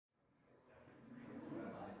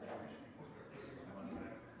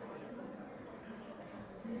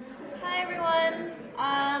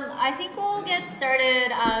get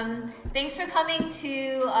started. Thanks for coming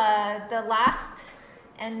to the last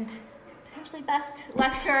and potentially best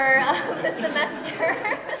lecture of the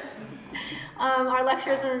semester. Our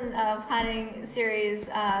lectures in planning series.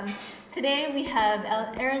 Today we have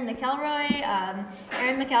Erin McElroy.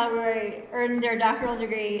 Erin McElroy earned their doctoral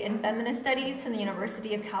degree in feminist studies from the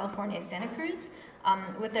University of California, Santa Cruz,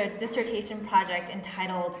 with their dissertation project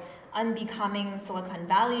entitled Unbecoming Silicon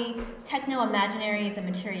Valley, Techno-Imaginaries and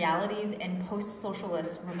Materialities in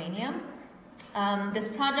Post-Socialist Romania. This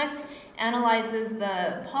project analyzes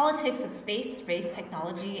the politics of space, race,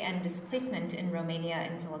 technology, and displacement in Romania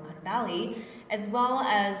and Silicon Valley, as well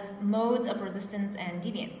as modes of resistance and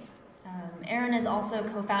deviance. Erin is also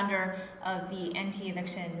co-founder of the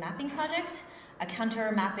Anti-Eviction Mapping Project, a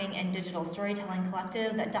counter-mapping and digital storytelling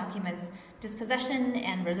collective that documents dispossession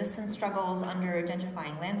and resistance struggles under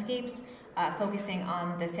gentrifying landscapes, focusing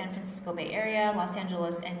on the San Francisco Bay Area, Los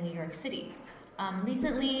Angeles, and New York City.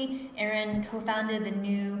 Recently, Erin co-founded the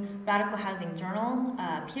new Radical Housing Journal,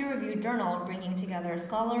 a peer-reviewed journal bringing together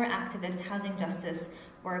scholar, activist, housing justice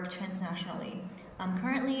work transnationally.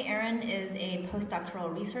 Currently, Erin is a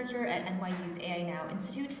postdoctoral researcher at NYU's AI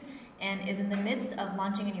Institute and is in the midst of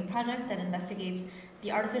launching a new project that investigates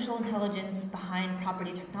the artificial intelligence behind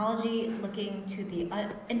property technology, looking to the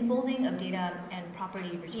unfolding of data and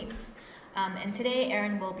property regimes. And today,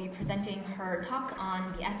 Erin will be presenting her talk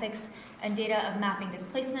on the ethics and data of mapping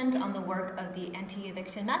displacement on the work of the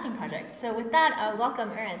Anti-Eviction Mapping Project. So with that, welcome,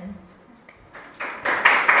 Erin.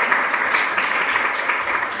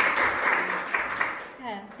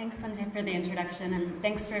 Yeah, thanks, Wendy, for the introduction, and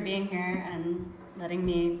thanks for being here and letting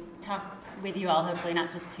me talk with you all, hopefully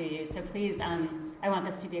not just to you. So please, I want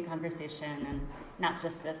this to be a conversation and not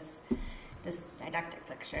just this didactic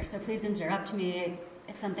lecture. So please interrupt me.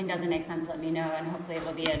 If something doesn't make sense, let me know, and hopefully it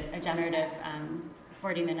will be a generative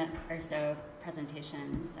 40-minute or so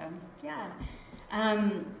presentation. So yeah. I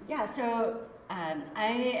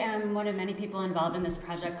am one of many people involved in this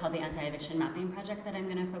project called the Anti-Eviction Mapping Project that I'm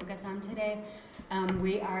going to focus on today.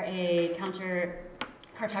 We are a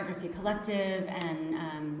counter-cartography collective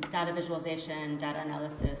and data visualization, data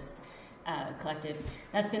analysis collective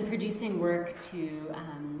that's been producing work to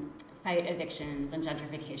fight evictions and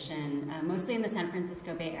gentrification, mostly in the San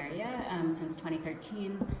Francisco Bay Area since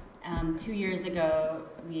 2013. 2 years ago,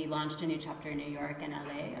 we launched a new chapter in New York and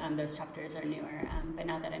LA. Those chapters are newer, but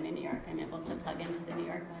now that I'm in New York, I'm able to plug into the New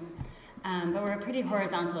York one. But we're a pretty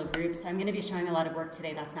horizontal group, so I'm going to be showing a lot of work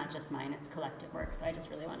today that's not just mine, it's collective work, so I just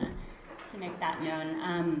really want to make that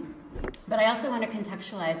known. But I also want to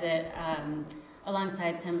contextualize it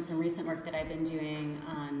alongside some recent work that I've been doing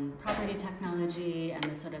on property technology and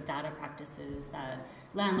the sort of data practices that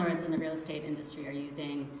landlords in the real estate industry are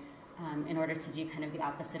using in order to do kind of the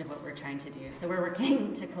opposite of what we're trying to do. So we're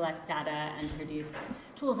working to collect data and produce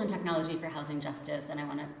tools and technology for housing justice, and I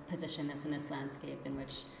want to position this in this landscape in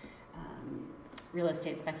which real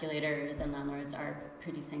estate speculators and landlords are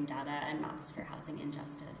producing data and maps for housing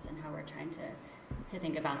injustice, and how we're trying to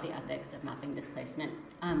think about the ethics of mapping displacement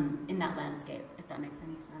in that landscape, if that makes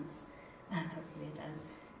any sense. Hopefully it does.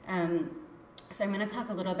 So I'm going to talk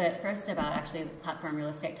a little bit first about actually the platform real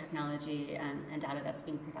estate technology and data that's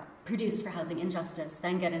being produced for housing injustice,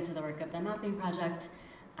 then get into the work of the mapping project,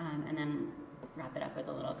 and then wrap it up with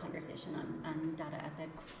a little conversation on data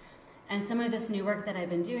ethics. And some of this new work that I've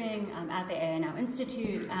been doing at the AI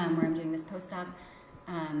Institute, where I'm doing this postdoc,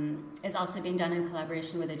 is also being done in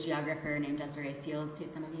collaboration with a geographer named Desiree Fields, who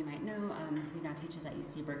some of you might know, who now teaches at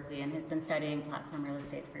UC Berkeley and has been studying platform real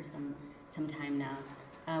estate for some time now.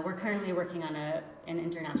 We're currently working on an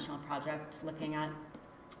international project looking at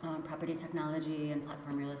property technology and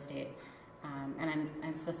platform real estate, and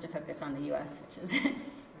I'm supposed to focus on the US, which is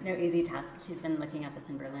no easy task. She's been looking at this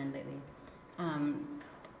in Berlin lately.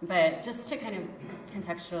 But just to kind of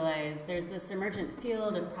contextualize, there's this emergent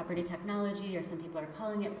field of property technology, or some people are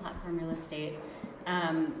calling it platform real estate,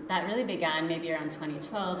 that really began maybe around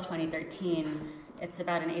 2012, 2013. It's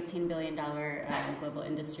about an $18 billion global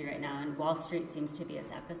industry right now, and Wall Street seems to be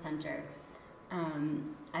its epicenter.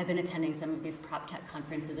 I've been attending some of these prop tech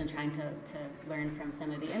conferences and trying to learn from some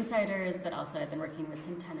of the insiders, but also I've been working with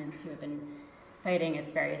some tenants who have been fighting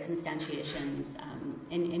its various instantiations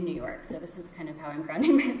in New York. So this is kind of how I'm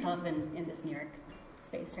grounding myself in this New York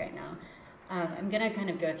space right now. I'm going to kind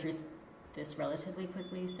of go through this relatively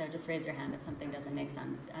quickly, so just raise your hand if something doesn't make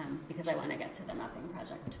sense, because I want to get to the mapping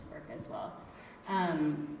project work as well.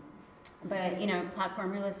 But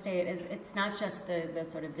platform real estate it's not just the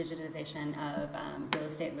sort of digitization of real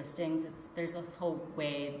estate listings. There's this whole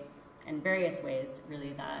way, and various ways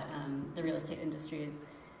really, that the real estate industry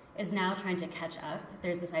is now trying to catch up.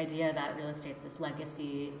 There's this idea that real estate's this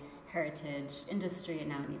legacy, heritage industry, and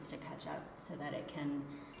now it needs to catch up so that it can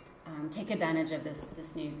take advantage of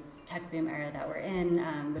this new tech boom era that we're in,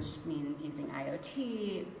 which means using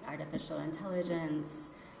IoT, artificial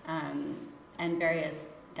intelligence, and various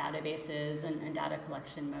databases and data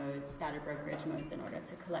collection modes, data brokerage modes in order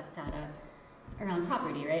to collect data around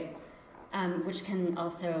property, right? Which can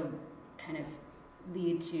also kind of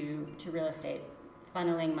lead to real estate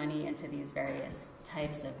funneling money into these various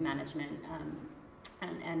types of management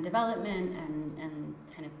and development and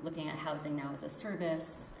kind of looking at housing now as a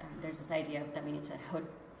service. There's this idea that we need to,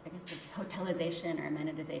 I guess this hotelization or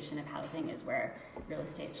amenitization of housing is where real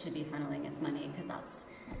estate should be funneling its money, because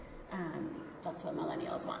that's what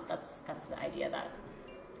millennials want. That's the idea that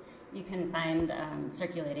you can find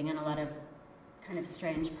circulating in a lot of kind of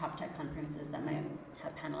strange prop tech conferences that might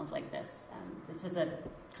have panels like this. This was a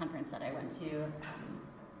conference that I went to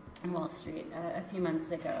in Wall Street a few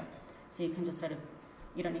months ago. So you can just sort of,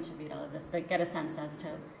 you don't need to read all of this, but get a sense as to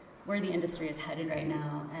where the industry is headed right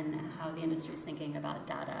now and how the industry is thinking about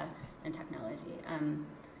data and technology.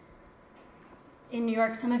 In New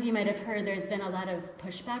York, some of you might have heard there's been a lot of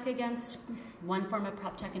pushback against one form of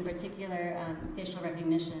prop tech in particular, facial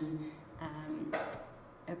recognition,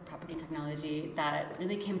 property technology that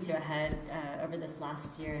really came to a head over this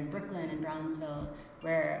last year in Brooklyn and Brownsville,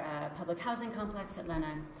 where a public housing complex,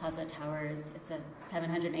 Atlanta Plaza Towers, it's a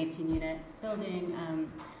 718-unit building,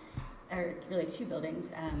 or really two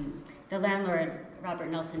buildings. The landlord, Robert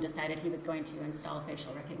Nelson, decided he was going to install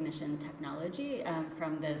facial recognition technology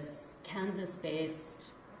from this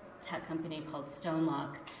Kansas-based tech company called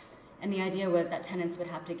Stonelock. And the idea was that tenants would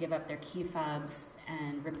have to give up their key fobs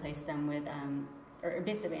and replace them with or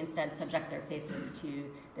basically instead subject their faces to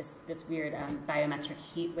this weird biometric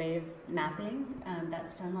heat wave mapping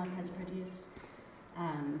that Stonelock has produced.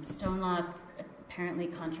 Stonelock apparently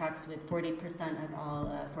contracts with 40% of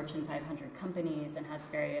all Fortune 500 companies and has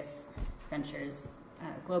various ventures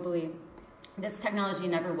globally. This technology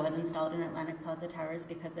never was installed in Atlantic Plaza Towers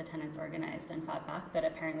because the tenants organized and fought back, but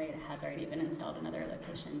apparently it has already been installed in other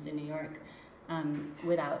locations in New York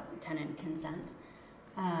without tenant consent.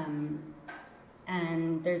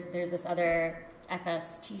 And there's this other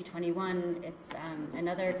FST21. It's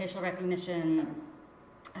another facial recognition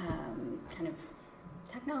kind of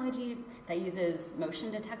technology that uses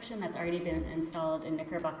motion detection that's already been installed in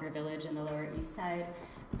Knickerbocker Village in the Lower East Side.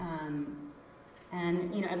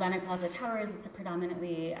 And Atlantic Plaza Towers, it's a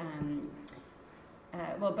predominantly,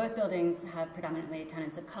 well, both buildings have predominantly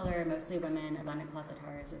tenants of color, mostly women. Atlantic Plaza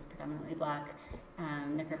Towers is predominantly black.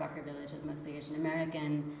 Knickerbocker Village is mostly Asian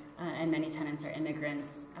American, and many tenants are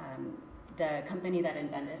immigrants. The company that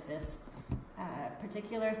invented this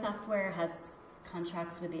particular software has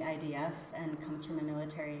contracts with the IDF and comes from a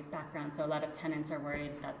military background, so a lot of tenants are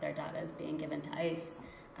worried that their data is being given to ICE.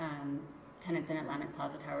 Tenants in Atlantic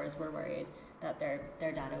Plaza Towers were worried that their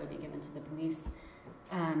data would be given to the police.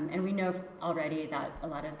 And we know already that a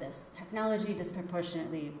lot of this technology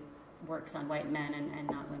disproportionately works on white men and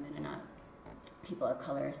not women and not people of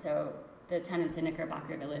color. So the tenants in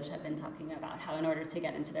Knickerbocker Village have been talking about how in order to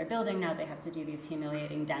get into their building now they have to do these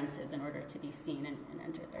humiliating dances in order to be seen and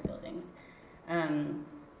enter their buildings.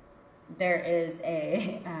 There is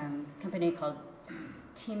a company called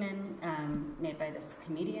Tiemann, made by this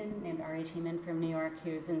comedian named Ari Tiemann from New York,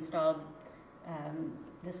 who's installed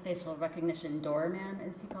this facial recognition doorman,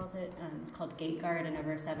 as he calls it, called Gate Guard in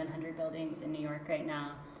over 700 buildings in New York right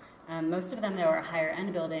now. Most of them, though, are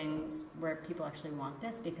higher-end buildings where people actually want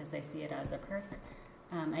this because they see it as a perk.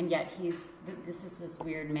 And yet this is this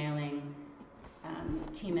weird mailing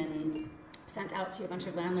Tiemann sent out to a bunch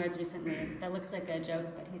of landlords recently that looks like a joke,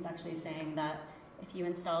 but he's actually saying that if you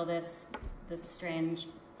install this strange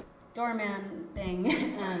doorman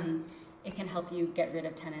thing, it can help you get rid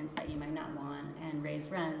of tenants that you might not want and raise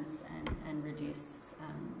rents and reduce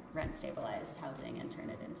rent-stabilized housing and turn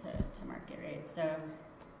it into market rates.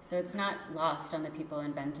 So it's not lost on the people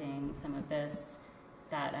inventing some of this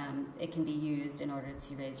that it can be used in order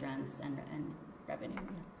to raise rents and revenue.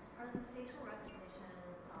 Are the facial recognition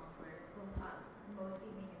software mostly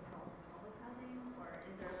being installed in public housing, or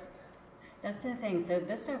is there? That's the thing. So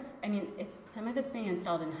this stuff, I mean, some of it's being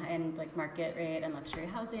installed in high-end, like market rate and luxury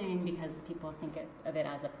housing because people think of it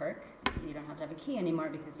as a perk. You don't have to have a key anymore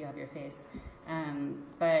because you have your face.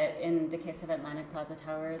 But in the case of Atlantic Plaza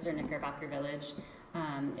Towers or Knickerbocker Village,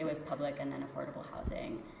 it was public and then affordable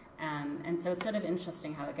housing. And so it's sort of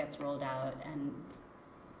interesting how it gets rolled out, and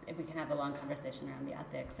if we can have a long conversation around the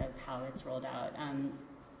ethics of how it's rolled out.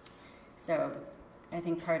 So I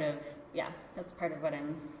think that's part of what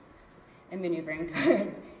I'm maneuvering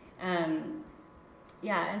towards.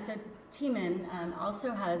 Yeah, and so Tiemann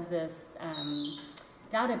also has this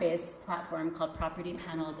database platform called Property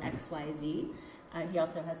Panels XYZ. He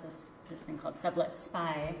also has this thing called Sublet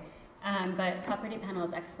Spy. But Property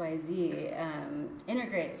Panels XYZ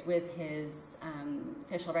integrates with his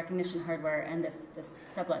facial recognition hardware and this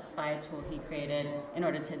Sublet Spy tool he created in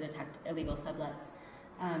order to detect illegal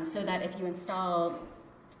sublets. So that if you install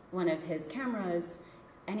one of his cameras,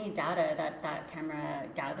 any data that camera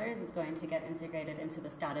gathers is going to get integrated into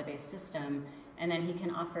this database system, and then he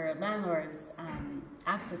can offer landlords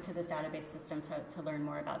access to this database system to learn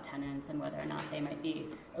more about tenants and whether or not they might be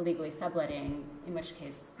illegally subletting, in which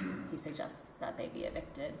case he suggests that they be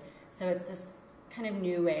evicted. So it's this kind of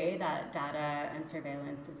new way that data and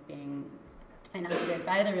surveillance is being enacted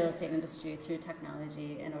by the real estate industry through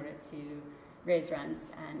technology in order to raise rents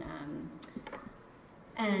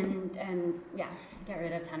and yeah, get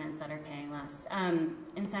rid of tenants that are paying less.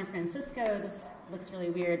 In San Francisco, this looks really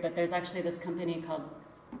weird, but there's actually this company called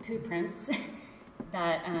Poo Prints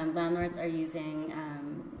that landlords are using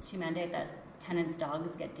to mandate that tenants'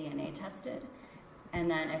 dogs get DNA tested.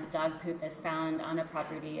 And then if dog poop is found on a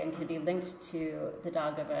property and can be linked to the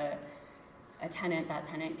dog of a tenant, that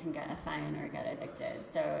tenant can get a fine or get evicted.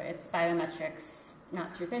 So it's biometrics,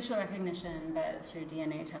 not through facial recognition, but through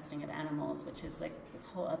DNA testing of animals, which is like this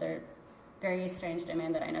whole other very strange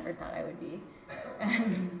domain that I never thought I would be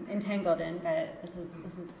entangled in. But this is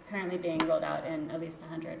currently being rolled out in at least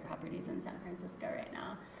 100 properties in San Francisco right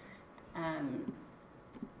now.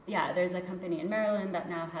 Yeah, there's a company in Maryland that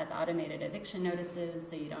now has automated eviction notices,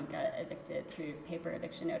 so you don't get evicted through paper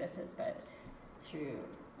eviction notices, but through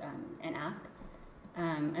an app.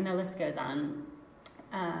 And the list goes on.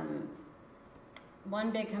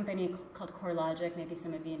 One big company called CoreLogic, maybe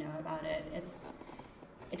some of you know about it.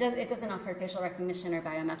 It doesn't offer facial recognition or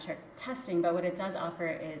biometric testing, but what it does offer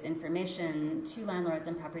is information to landlords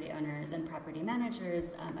and property owners and property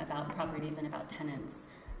managers about properties and about tenants.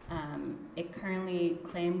 It currently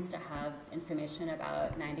claims to have information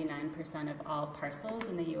about 99% of all parcels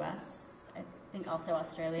in the US, I think also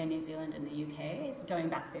Australia, New Zealand, and the UK, going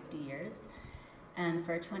back 50 years. And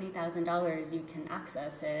for $20,000, you can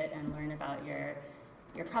access it and learn about your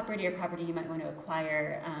property or property you might want to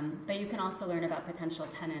acquire. But you can also learn about potential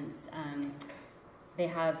tenants. They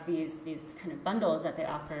have these kind of bundles that they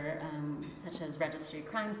offer, such as Registry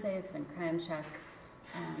Crime Safe and Crime Check,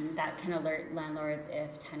 that can alert landlords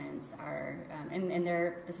if tenants are, and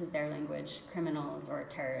this is their language, criminals or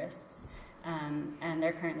terrorists. And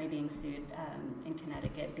they're currently being sued in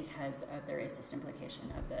Connecticut because of the racist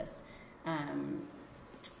implication of this.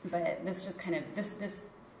 But this just kind of, this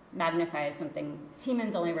magnifies something.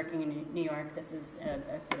 Tiemann's only working in New York. This is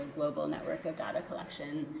a sort of global network of data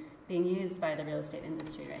collection being used by the real estate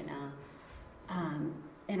industry right now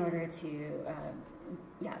in order to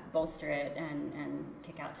bolster it and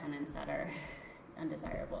kick out tenants that are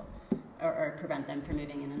undesirable or prevent them from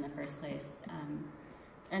moving in the first place.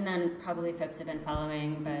 And then probably folks have been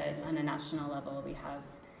following, but on a national level, we have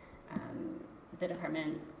the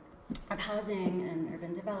Department of Housing and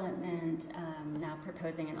Urban Development now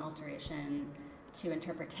proposing an alteration to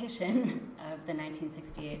interpretation of the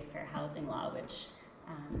 1968 Fair Housing Law, which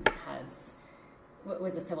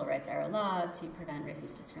was a civil rights era law to prevent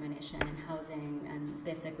racist discrimination in housing. And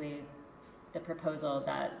basically the proposal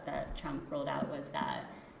that Trump rolled out was that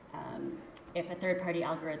if a third-party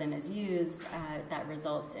algorithm is used that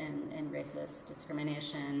results in racist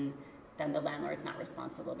discrimination, then the landlord's not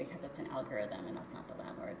responsible because it's an algorithm and that's not the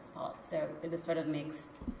landlord's fault. So this sort of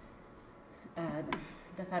makes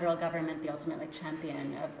the federal government the ultimate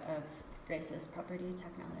champion of racist property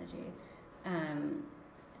technology.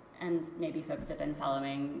 And maybe folks have been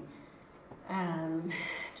following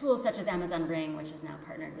tools such as Amazon Ring, which is now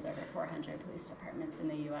partnered with over 400 police departments in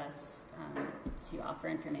the US to offer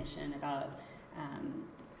information about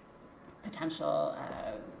potential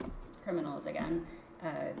criminals, again,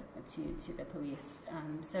 to the police.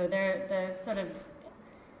 So the sort of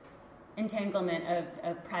entanglement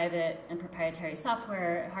of private and proprietary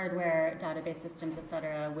software, hardware, database systems, et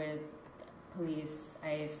cetera, with police,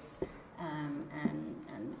 ICE,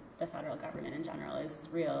 and the federal government in general is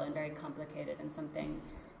real and very complicated and something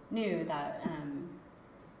new that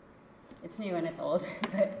it's new and it's old,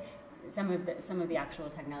 but some of the actual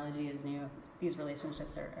technology is new. These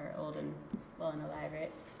relationships are old and well and alive,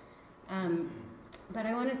 right? But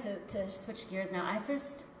I wanted to switch gears now. I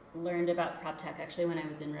first learned about prop tech actually when I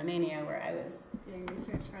was in Romania, where I was doing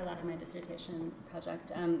research for a lot of my dissertation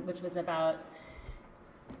project, which was about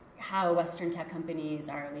how Western tech companies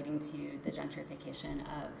are leading to the gentrification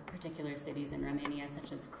of particular cities in Romania,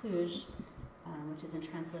 such as Cluj, which is in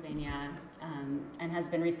Transylvania, and has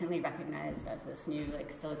been recently recognized as this new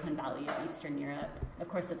Silicon Valley of Eastern Europe. Of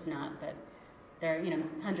course it's not, but there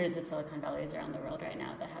are hundreds of Silicon Valleys around the world right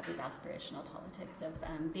now that have these aspirational politics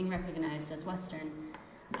of being recognized as Western.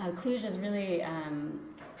 Cluj is really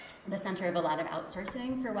the center of a lot of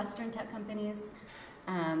outsourcing for Western tech companies.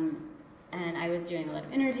 And I was doing a lot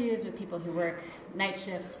of interviews with people who work night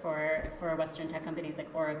shifts for Western tech companies like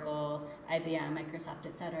Oracle, IBM, Microsoft,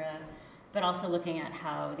 et cetera, but also looking at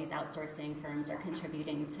how these outsourcing firms are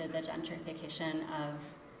contributing to the gentrification of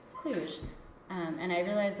Cluj. And I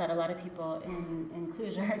realized that a lot of people in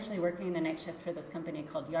Cluj are actually working the night shift for this company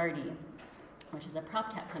called Yardi, which is a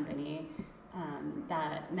prop tech company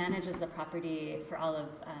that manages the property for all of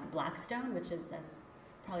Blackstone, which is, as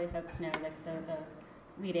probably folks know,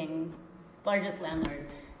 the largest landlord,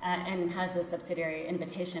 and has a subsidiary,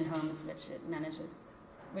 Invitation Homes, which it manages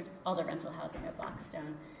all the rental housing of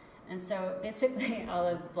Blackstone. And so basically all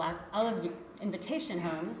of Invitation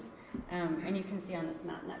Homes, and you can see on this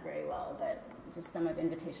map, not very well, but just some of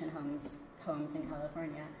Invitation Homes in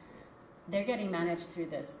California, they're getting managed through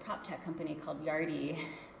this prop tech company called Yardi,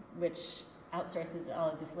 which outsources all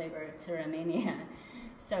of this labor to Romania.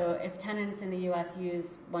 So if tenants in the US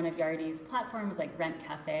use one of Yardi's platforms like Rent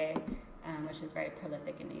Cafe, which is very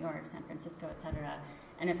prolific in New York, San Francisco, et cetera,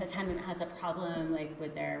 and if a tenant has a problem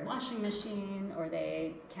with their washing machine or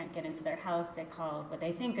they can't get into their house, they call what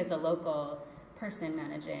they think is a local person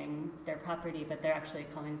managing their property, but they're actually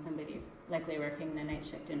calling somebody likely working the night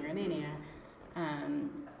shift in Romania.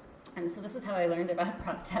 And so this is how I learned about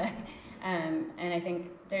prop tech. And I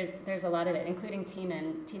think there's a lot of it, including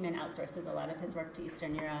Tiemann. Tiemann outsources a lot of his work to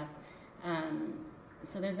Eastern Europe.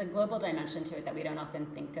 So there's a global dimension to it that we don't often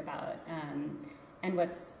think about. And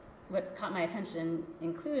what caught my attention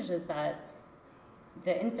in Cluj is that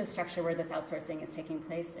the infrastructure where this outsourcing is taking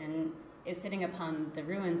place is sitting upon the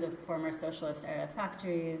ruins of former socialist era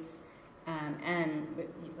factories, and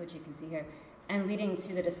which you can see here, and leading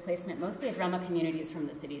to the displacement mostly of Roma communities from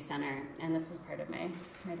the city center. And this was part of my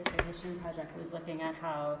dissertation project, was looking at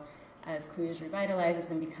how, as Cluj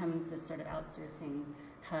revitalizes and becomes this sort of outsourcing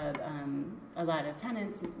hub, a lot of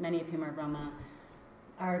tenants, many of whom are Roma,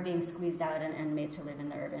 are being squeezed out and made to live in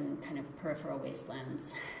the urban kind of peripheral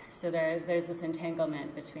wastelands. So there's this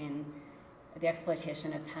entanglement between the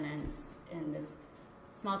exploitation of tenants in this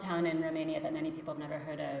small town in Romania that many people have never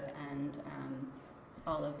heard of, and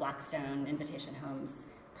all of Blackstone, Invitation Homes,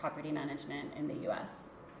 property management in the US.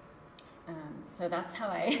 So that's how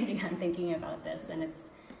I began thinking about this, and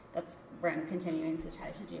that's where I'm continuing to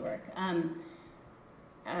try to do work.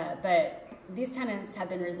 But these tenants have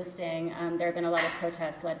been resisting. There have been a lot of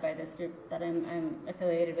protests led by this group that I'm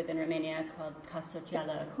affiliated with in Romania called Ca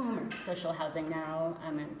Socială Acum, or Social Housing Now.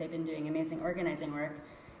 And they've been doing amazing organizing work.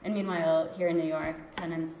 And meanwhile, here in New York,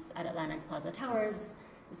 tenants at Atlantic Plaza Towers,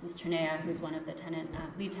 this is Trinea, who's one of the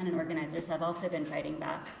lead tenant organizers, have also been fighting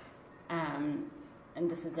back. And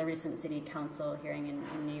this is a recent city council hearing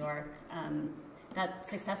in New York that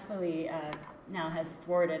successfully now has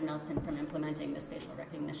thwarted Nelson from implementing this facial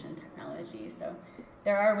recognition technology. So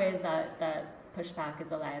there are ways that pushback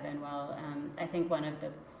is alive and well. I think one of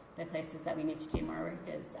the places that we need to do more work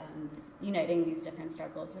is uniting these different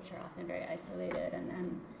struggles, which are often very isolated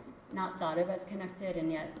and not thought of as connected,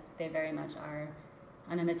 and yet they very much are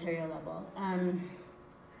on a material level.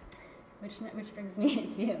 Which brings me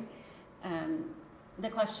to the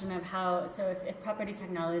question of how, so if property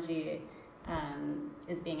technology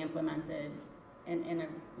is being implemented in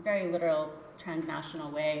a very literal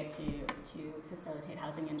transnational way to facilitate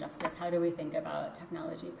housing injustice, how do we think about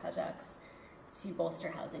technology projects to bolster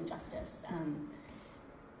housing justice?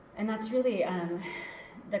 And that's really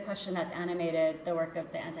the question that's animated the work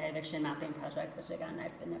of the Anti-Eviction Mapping Project, which again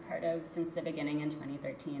I've been a part of since the beginning in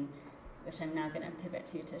 2013, which I'm now going to pivot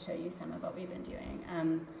to show you some of what we've been doing.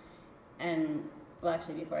 And well,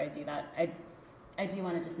 actually, before I do that, I do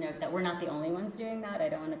want to just note that we're not the only ones doing that. I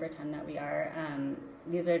don't want to pretend that we are.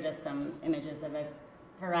 These are just some images of a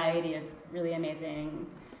variety of really amazing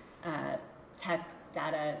tech,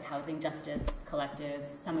 data, housing justice collectives,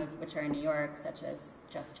 some of which are in New York, such as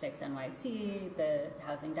Just Fix NYC, the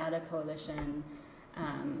Housing Data Coalition,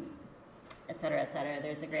 et cetera, et cetera.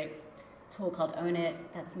 There's a great tool called Own It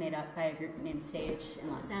that's made up by a group named Sage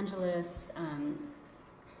in Los Angeles.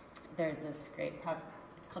 There's this great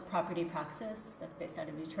it's called Property Praxes that's based out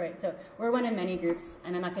of Detroit. So we're one of many groups,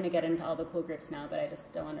 and I'm not going to get into all the cool groups now, but I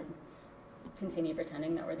just don't want to continue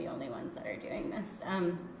pretending that we're the only ones that are doing this.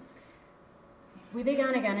 We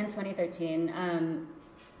began again in 2013,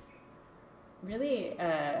 really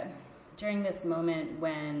during this moment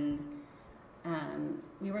when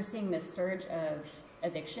we were seeing this surge of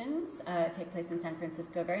evictions take place in San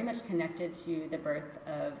Francisco, very much connected to the birth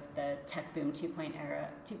of the tech boom 2.0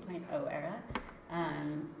 era.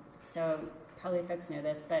 So probably folks know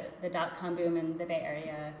this, but the dot-com boom in the Bay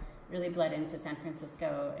Area really bled into San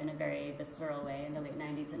Francisco in a very visceral way in the late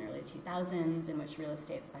 90s and early 2000s, in which real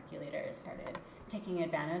estate speculators started taking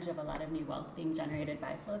advantage of a lot of new wealth being generated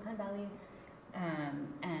by Silicon Valley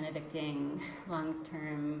and evicting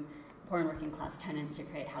long-term poor and working class tenants to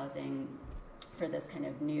create housing for this kind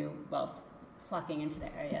of new wealth flocking into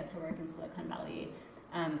the area to work in Silicon Valley.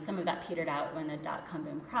 Some of that petered out when the dot-com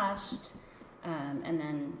boom crashed, and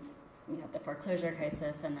then we had the foreclosure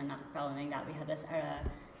crisis, and then not following that, we had this era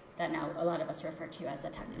that now a lot of us refer to as the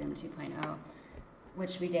tech boom 2.0,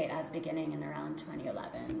 which we date as beginning in around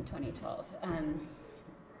 2011, 2012.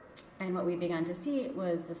 And what we began to see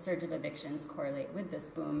was the surge of evictions correlate with this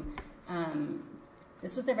boom.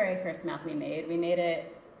 This was the very first map we made. We made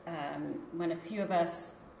it when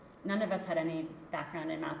none of us had any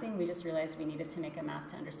background in mapping. We just realized we needed to make a map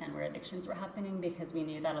to understand where evictions were happening because we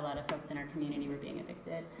knew that a lot of folks in our community were being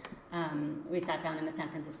evicted. We sat down in the San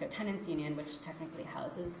Francisco Tenants Union, which technically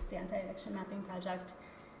houses the Anti-Eviction Mapping Project,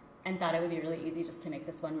 and thought it would be really easy just to make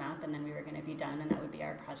this one map and then we were going to be done and that would be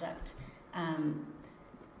our project.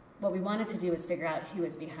 What we wanted to do was figure out who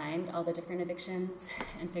was behind all the different evictions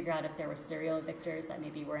and figure out if there were serial evictors that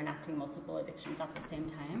maybe were enacting multiple evictions at the same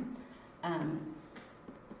time.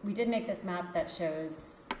 We did make this map that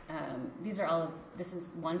shows, this is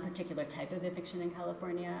one particular type of eviction in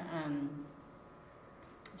California. I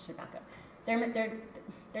should back up. There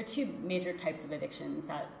are two major types of evictions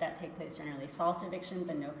that take place generally: fault evictions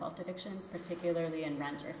and no-fault evictions, particularly in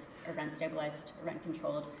rent or rent-stabilized,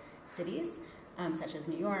 rent-controlled cities, such as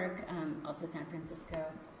New York, also San Francisco.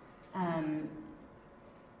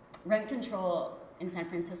 Rent control in San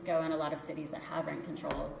Francisco and a lot of cities that have rent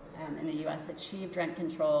control in the US achieved rent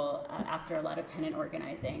control after a lot of tenant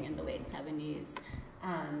organizing in the late 70s.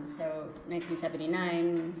 So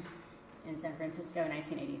 1979 in San Francisco,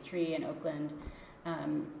 1983 in Oakland.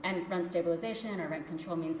 And rent stabilization or rent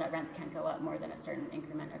control means that rents can't go up more than a certain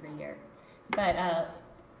increment every year. But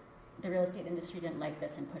the real estate industry didn't like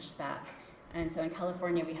this and pushed back. And so in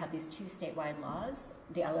California, we have these two statewide laws,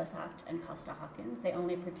 the Ellis Act and Costa-Hawkins. They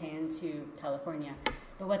only pertain to California.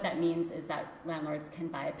 But what that means is that landlords can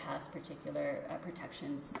bypass particular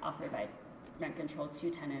protections offered by rent control to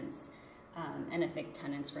tenants and evict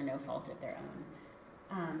tenants for no fault of their own.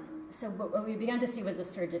 So what we began to see was a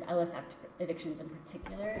surge of Ellis Act evictions in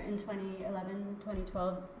particular in 2011,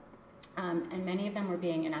 2012. And many of them were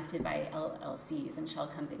being enacted by LLCs and shell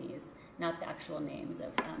companies, not the actual names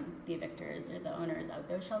of the evictors or the owners of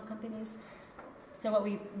those shell companies. So what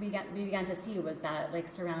we began to see was that, like,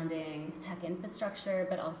 surrounding tech infrastructure,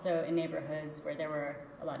 but also in neighborhoods where there were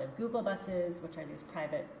a lot of Google buses, which are these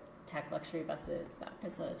private tech luxury buses that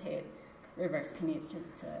facilitate reverse commutes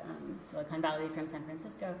to Silicon Valley from San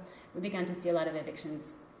Francisco, we began to see a lot of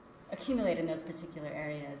evictions accumulate in those particular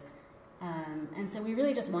areas. And so we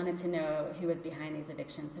really just wanted to know who was behind these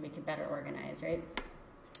evictions so we could better organize, right?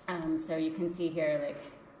 So you can see here, like,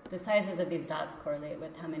 the sizes of these dots correlate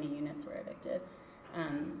with how many units were evicted.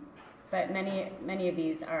 But many of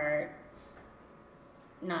these are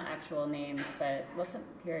not actual names, but, well, some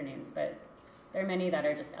here are names, but there are many that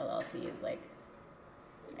are just LLCs, like,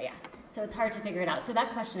 yeah. So it's hard to figure it out. So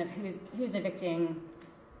that question of who's evicting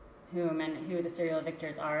whom and who the serial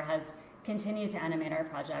evictors are has continued to animate our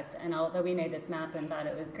project. And although we made this map and thought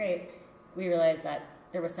it was great, we realized that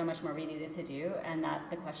there was so much more we needed to do, and that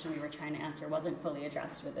the question we were trying to answer wasn't fully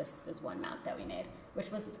addressed with this one map that we made,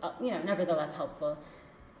 which was, nevertheless helpful.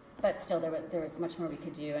 But still, there was much more we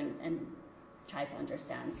could do and try to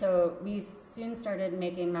understand. So we soon started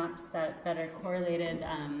making maps that better correlated,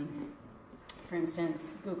 for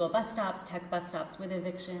instance, Google bus stops, tech bus stops with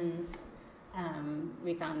evictions.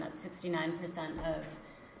 We found that 69% of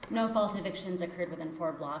no-fault evictions occurred within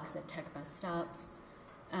 4 blocks of tech bus stops.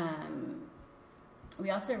 We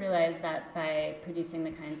also realized that by producing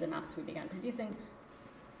the kinds of maps we began producing,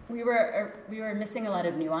 we were missing a lot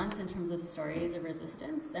of nuance in terms of stories of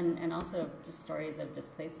resistance and also just stories of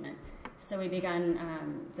displacement. So we began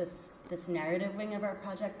this narrative wing of our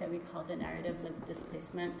project that we called the Narratives of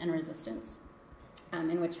Displacement and Resistance,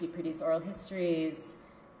 in which we produce oral histories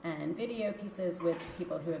and video pieces with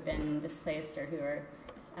people who have been displaced or who are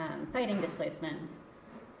fighting displacement.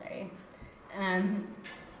 Sorry.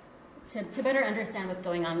 To better understand what's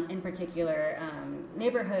going on in particular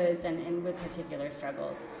neighborhoods and with particular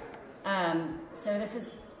struggles. So this is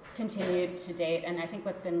continued to date. And I think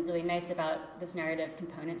what's been really nice about this narrative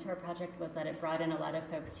component to our project was that it brought in a lot of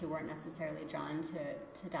folks who weren't necessarily drawn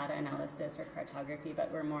to data analysis or cartography,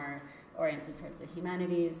 but were more oriented towards the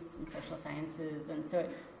humanities and social sciences. And so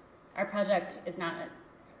our project is not,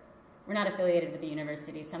 we're not affiliated with the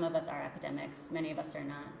university. Some of us are academics, many of us are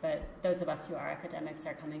not, but those of us who are academics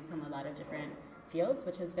are coming from a lot of different fields,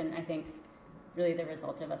 which has been, I think, really the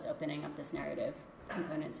result of us opening up this narrative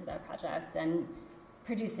component to that project. And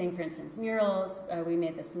producing, for instance, murals. We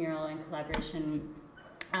made this mural in collaboration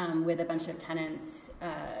with a bunch of tenants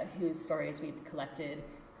whose stories we'd collected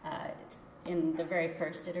in the very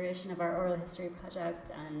first iteration of our oral history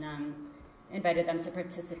project, and invited them to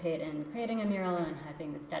participate in creating a mural and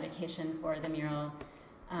having this dedication for the mural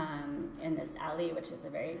in this alley, which is a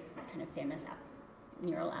very kind of famous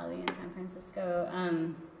mural alley in San Francisco.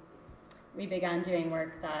 We began doing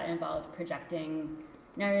work that involved projecting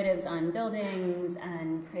narratives on buildings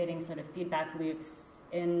and creating sort of feedback loops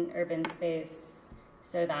in urban space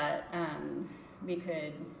so that we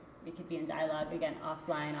could be in dialogue again,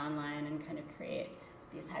 offline, online, and kind of create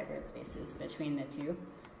these hybrid spaces between the two.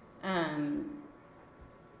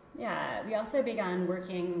 We also began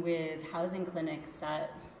working with housing clinics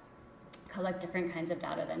that collect different kinds of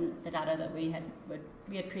data than the data that we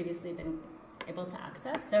had previously been able to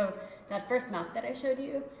access. So that first map that I showed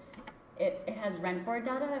you, it has rent board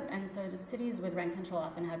data, and so the cities with rent control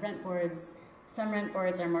often have rent boards. Some rent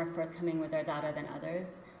boards are more forthcoming with their data than others.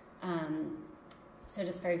 So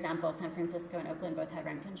just for example, San Francisco and Oakland both have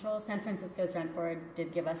rent control. San Francisco's rent board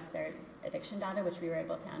did give us their eviction data, which we were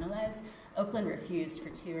able to analyze. Oakland refused for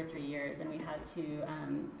 2 or 3 years, and we had to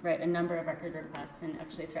write a number of record requests and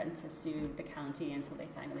actually threatened to sue the county until they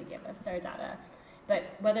finally gave us their data. But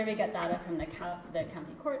whether we get data from the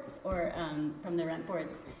county courts or from the rent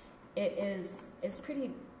boards, it is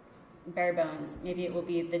pretty bare bones. Maybe it will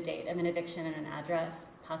be the date of an eviction and an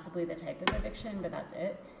address, possibly the type of eviction, but that's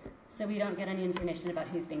it. So we don't get any information about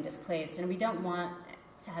who's being displaced, and we don't want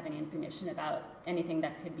to have any information about anything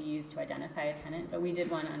that could be used to identify a tenant, but we did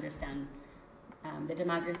want to understand the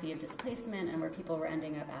demography of displacement and where people were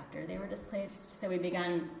ending up after they were displaced. So we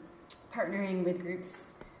began partnering with groups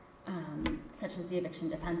such as the Eviction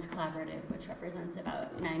Defense Collaborative, which represents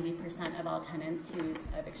about 90% of all tenants whose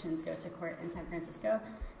evictions go to court in San Francisco,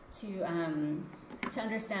 to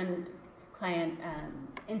understand client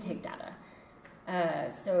intake data.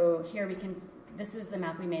 So here this is the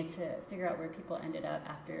map we made to figure out where people ended up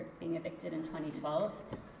after being evicted in 2012.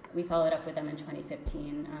 We followed up with them in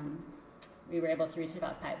 2015. We were able to reach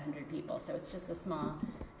about 500 people, so it's just a small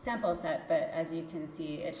sample set, but as you can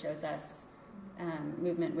see, it shows us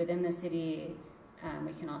movement within the city.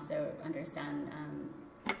 We can also understand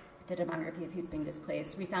the demography of who's being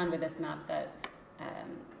displaced. We found with this map that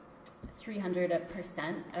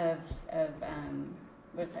 300%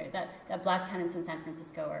 that black tenants in San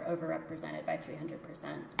Francisco are overrepresented by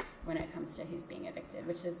 300% when it comes to who's being evicted,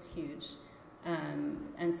 which is huge.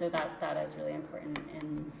 And so that is really important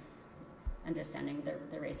in understanding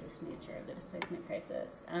the racist nature of the displacement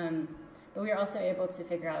crisis. But we were also able to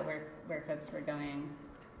figure out where folks were going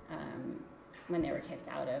when they were kicked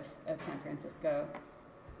out of San Francisco,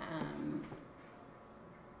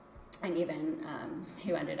 and even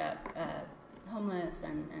who ended up homeless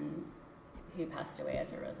and who passed away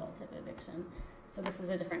as a result of eviction. So this is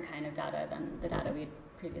a different kind of data than the data we'd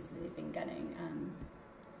previously been getting.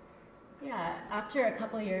 After a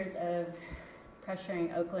couple years of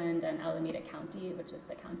pressuring Oakland and Alameda County, which is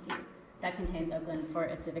the county that contains Oakland for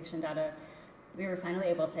its eviction data, we were finally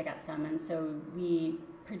able to get some, and so we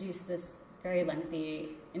produced this very lengthy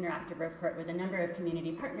interactive report with a number of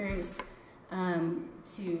community partners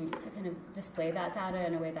to kind of display that data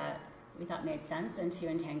in a way that we thought made sense and to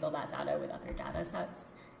entangle that data with other data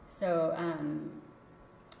sets. So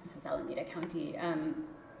this is Alameda County.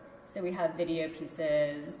 So we have video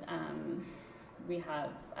pieces, we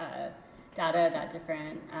have data that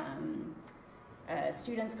different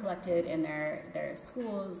students collected in their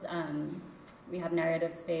schools. We have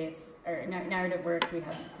narrative work. We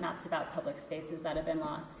have maps about public spaces that have been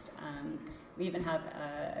lost. We even have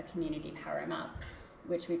a community power map,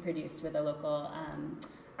 which we produced with a local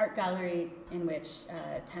art gallery in which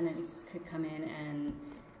tenants could come in and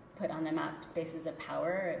put on the map spaces of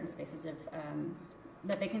power and spaces of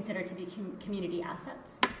that they consider to be community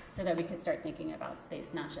assets, so that we could start thinking about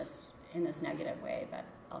space not just in this negative way, but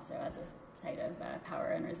also as a site of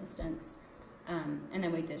power and resistance. And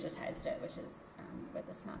then we digitized it, which is what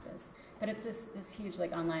this map is. But it's this huge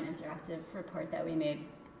online interactive report that we made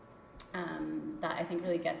that I think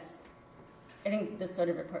really I think this sort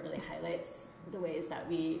of report really highlights the ways that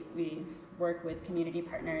we work with community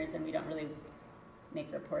partners, and we don't really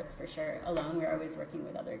make reports for sure alone. We're always working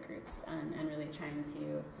with other groups and really trying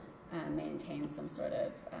to maintain some sort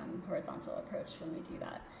of horizontal approach when we do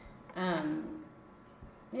that.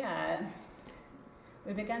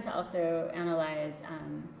 We began to also analyze,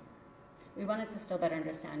 we wanted to still better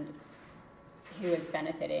understand who was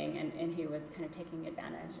benefiting and who was kind of taking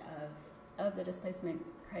advantage of the displacement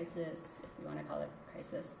crisis, if you want to call it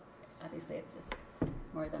crisis. Obviously, it's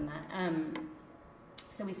more than that.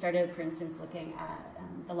 So we started, for instance, looking at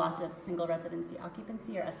the loss of single residency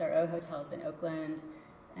occupancy, or SRO, hotels in Oakland.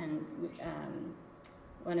 And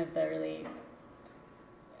one of the really,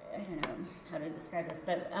 I don't know how to describe this,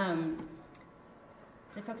 but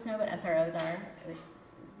do folks know what SROs are?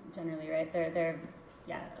 Generally, right? They're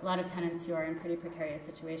a lot of tenants who are in pretty precarious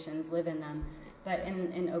situations live in them. But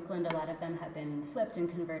in Oakland, a lot of them have been flipped and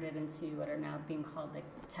converted into what are now being called like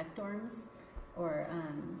tech dorms, or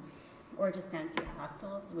just fancy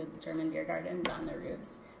hostels with German beer gardens on their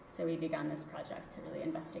roofs. So we began this project to really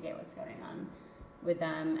investigate what's going on with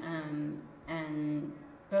them. And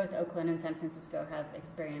both Oakland and San Francisco have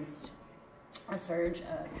experienced a surge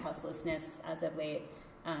of houselessness as of late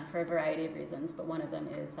for a variety of reasons, but one of them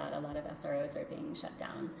is that a lot of SROs are being shut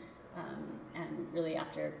down. And really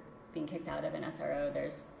after being kicked out of an SRO,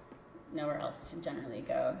 there's nowhere else to generally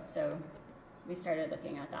go. So we started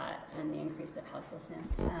looking at that and the increase of houselessness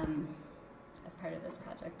as part of this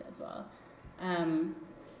project as well. And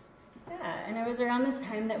it was around this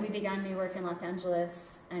time that we began new work in Los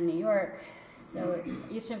Angeles and New York. So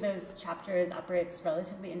each of those chapters operates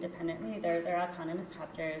relatively independently. They're autonomous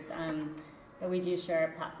chapters, but we do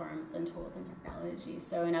share platforms and tools and technology.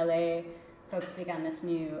 So in LA, folks began this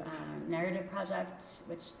new narrative project,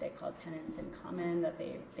 which they called Tenants in Common, that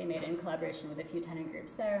they made in collaboration with a few tenant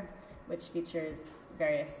groups there, which features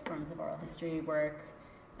various forms of oral history work.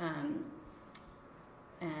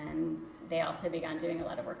 And they also began doing a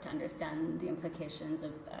lot of work to understand the implications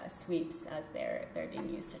of sweeps as they're being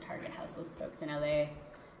used to target houseless folks in LA.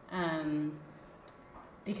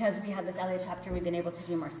 Because we had this LA chapter, we've been able to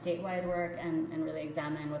do more statewide work and really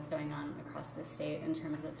examine what's going on across the state in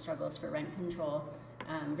terms of struggles for rent control.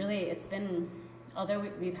 Really, it's been, although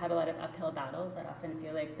we've had a lot of uphill battles that often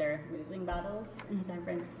feel like they're losing battles in San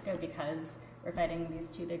Francisco because we're fighting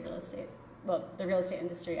these two big the real estate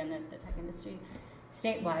industry and the tech industry.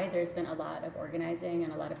 Statewide, there's been a lot of organizing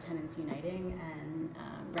and a lot of tenants uniting and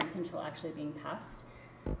rent control actually being passed.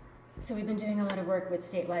 So we've been doing a lot of work with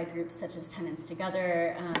statewide groups such as Tenants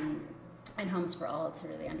Together and Homes for All to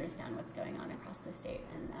really understand what's going on across the state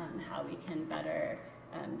and how we can better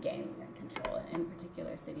gain rent control in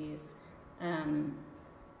particular cities. I'm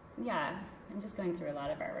just going through a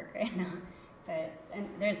lot of our work right now. But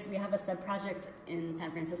we have a sub-project in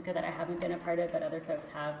San Francisco that I haven't been a part of, but other folks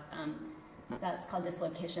have. That's called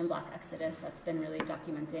Dislocation Black Exodus. That's been really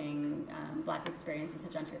documenting Black experiences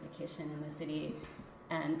of gentrification in the city.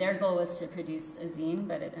 And their goal was to produce a zine,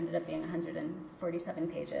 but it ended up being 147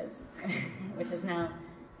 pages, which is now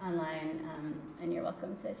online, and you're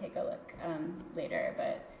welcome to take a look later.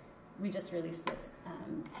 But we just released this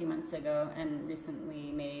 2 months ago and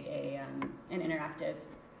recently made an interactive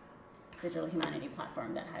digital humanity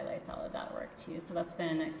platform that highlights all of that work too. So that's been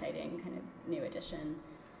an exciting kind of new addition.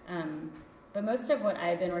 But most of what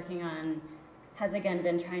I've been working on has again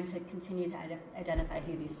been trying to continue to identify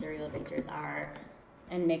who these serial evictors are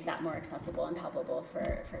and make that more accessible and palpable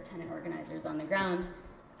for tenant organizers on the ground.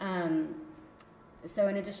 So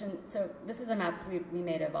in addition, this is a map we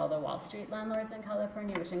made of all the Wall Street landlords in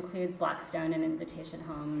California, which includes Blackstone and Invitation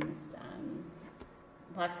Homes.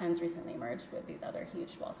 Blackstone's recently merged with these other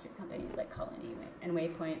huge Wall Street companies like Colony and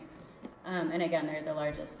Waypoint. And again, they're the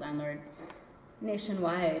largest landlord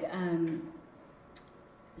nationwide.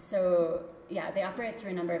 They operate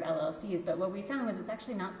through a number of LLCs, but what we found was it's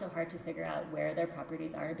actually not so hard to figure out where their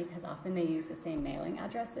properties are because often they use the same mailing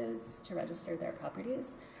addresses to register their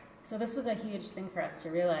properties. So this was a huge thing for us to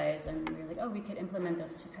realize, and we were like, we could implement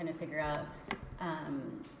this to kind of figure out,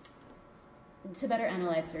 to better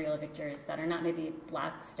analyze serial evictors that are not maybe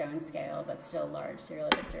Blackstone scale, but still large serial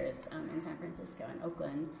evictors in San Francisco and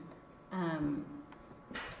Oakland.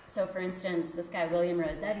 So for instance, this guy, William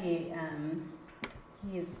Rossetti,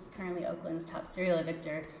 he's currently Oakland's top serial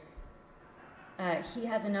evictor. He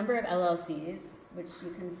has a number of LLCs, which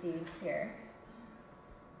you can see here,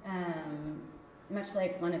 much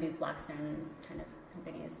like one of these Blackstone kind of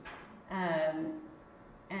companies.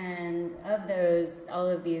 And of those, all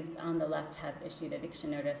of these on the left have issued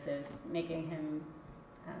eviction notices, making him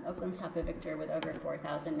Oakland's top evictor with over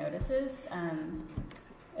 4,000 notices,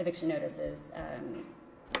 eviction notices.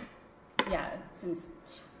 since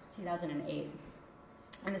 2008.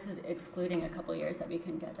 And this is excluding a couple years that we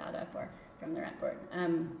can get data from the rent board.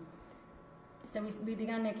 So we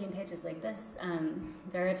began making pages like this.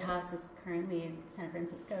 Veritas is currently San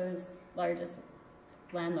Francisco's largest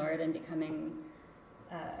landlord and becoming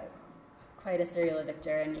quite a serial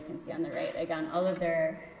evictor. And you can see on the right, again, all of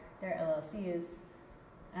their LLCs.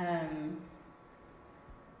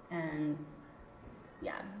 And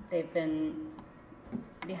yeah, they've been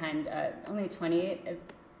behind only 28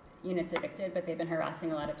 units evicted, but they've been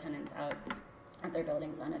harassing a lot of tenants out of their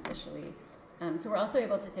buildings unofficially. So we're also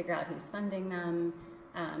able to figure out who's funding them.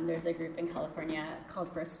 There's a group in California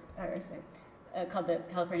called the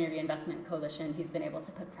California Reinvestment Coalition, who's been able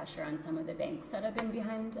to put pressure on some of the banks that have been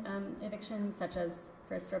behind evictions, such as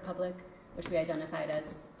First Republic, which we identified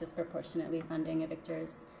as disproportionately funding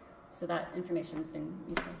evictors. So that information's been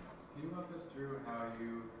useful. Can you walk us through how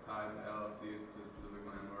you tie the LLCs to specific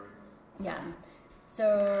landlords? Yeah.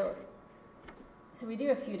 So we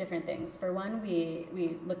do a few different things. For one,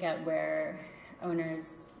 we look at where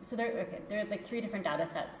owners. So there are like 3 different data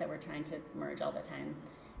sets that we're trying to merge all the time.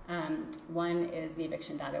 One is the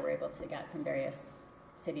eviction data we're able to get from various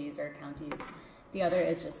cities or counties. The other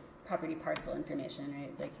is just property parcel information,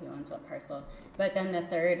 right? Like who owns what parcel. But then the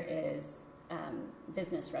third is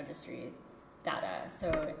business registry data.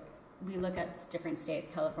 So we look at different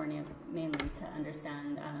states, California mainly, to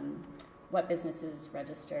understand what businesses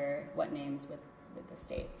register, what names with the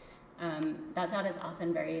state. That data is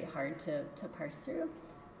often very hard to parse through.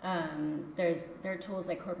 There are tools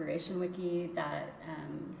like Corporation Wiki that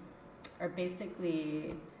are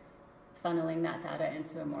basically funneling that data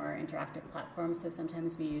into a more interactive platform, so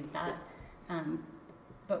sometimes we use that.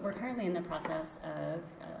 But we're currently in the process of,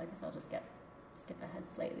 I guess I'll just skip ahead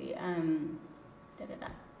slightly.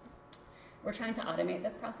 We're trying to automate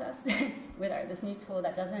this process with this new tool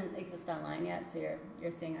that doesn't exist online yet. So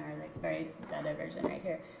you're seeing our very data version right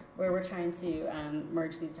here, where we're trying to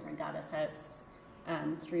merge these different data sets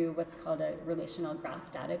through what's called a relational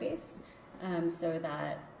graph database. So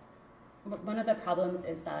that one of the problems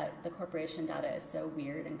is that the corporation data is so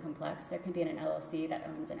weird and complex. There can be an LLC that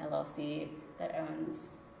owns an LLC that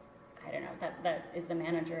owns, I don't know, that is the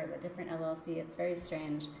manager of a different LLC. It's very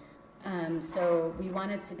strange. So we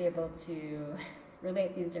wanted to be able to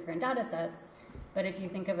relate these different data sets, but if you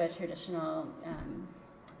think of a traditional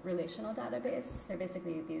relational database, they're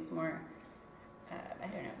basically these more, I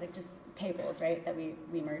don't know, like just tables, right, that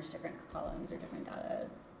we merge different columns or different data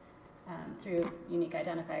through unique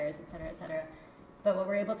identifiers, et cetera, et cetera. But what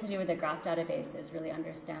we're able to do with the graph database is really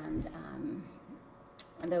understand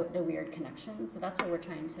the weird connections. So that's what we're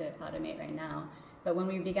trying to automate right now. But when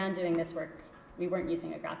we began doing this work, we weren't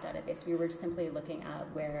using a graph database. We were simply looking at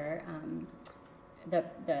where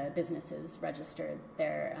the businesses registered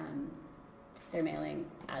their mailing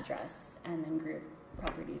address and then group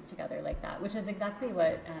properties together like that, which is exactly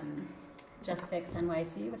what Just Fix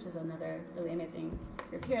NYC, which is another really amazing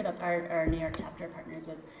group here that our New York chapter partners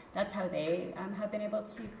with. That's how they have been able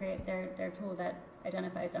to create their tool that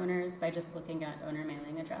identifies owners by just looking at owner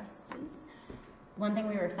mailing addresses. One thing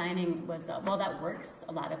we were finding was that while that works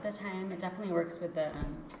a lot of the time, it definitely works with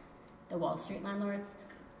the Wall Street landlords.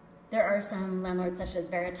 There are some landlords such as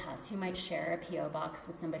Veritas who might share a PO box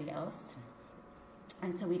with somebody else.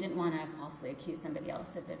 And so we didn't want to falsely accuse somebody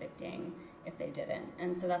else of evicting if they didn't.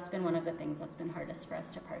 And so that's been one of the things that's been hardest for us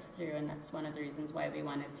to parse through, and that's one of the reasons why we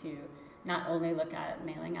wanted to not only look at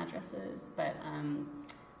mailing addresses, but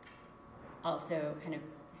also kind of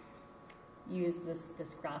use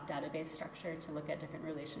this graph database structure to look at different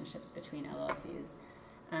relationships between LLCs.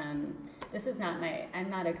 This is not I'm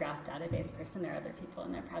not a graph database person. There are other people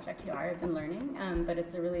in their project who are. I've been learning, but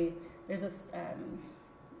there's this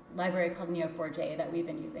library called Neo4j that we've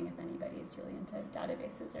been using if anybody's really into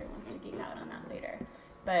databases or wants to geek out on that later.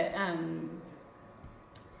 But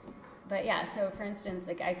yeah, so for instance,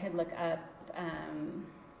 like I could look up,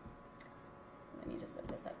 let me just look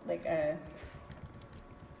this up, like an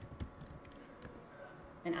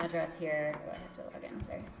address here. Oh, I have to log in,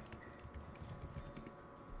 sorry.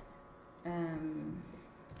 I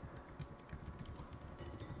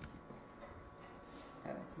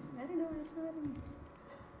don't know why it's not letting me.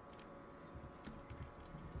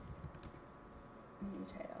 I'll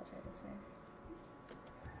try this way.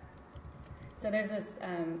 So there's this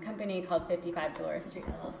company called 55 Dolores Street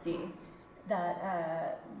LLC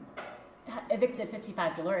that evicted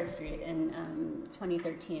 55 Dolores Street in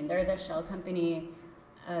 2013. They're the shell company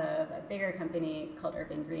of a bigger company called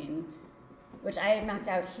Urban Green, which I mapped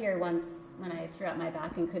out here once when I threw out my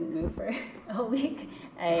back and couldn't move for a whole week.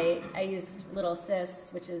 I used Little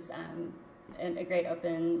Sis, which is a great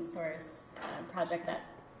open source project that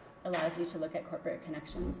allows you to look at corporate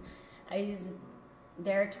connections. I use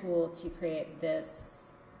their tool to create this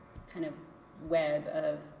kind of web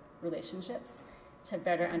of relationships to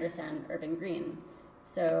better understand urban green.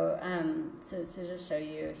 So, so to just show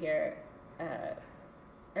you here,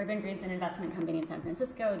 Urban Green's an investment company in San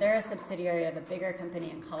Francisco. They're a subsidiary of a bigger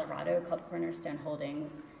company in Colorado called Cornerstone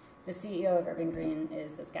Holdings. The CEO of Urban Green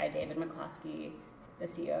is this guy, David McCloskey. The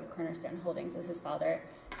CEO of Cornerstone Holdings is his father.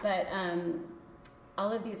 But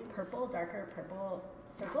all of these purple, darker purple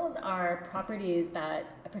circles are properties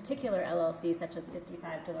that a particular LLC, such as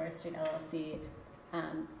 55 Dolores Street LLC,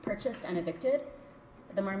 purchased and evicted.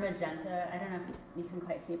 The more magenta, I don't know if you can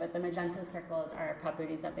quite see, but the magenta circles are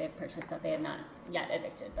properties that they have purchased that they have not yet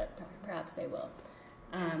evicted, but perhaps they will.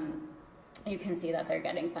 You can see that they're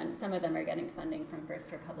getting some of them are getting funding from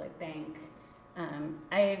First Republic Bank.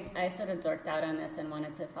 I sort of dorked out on this and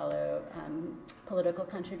wanted to follow political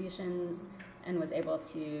contributions and was able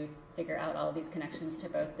to figure out all of these connections to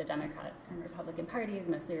both the Democrat and Republican parties,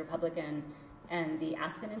 mostly Republican, and the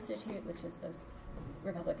Aspen Institute, which is this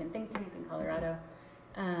Republican think tank in Colorado.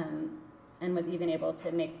 And was even able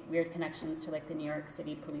to make weird connections to like the New York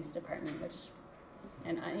City Police Department, which,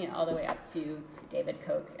 and you know, all the way up to David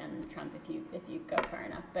Koch and Trump if you go far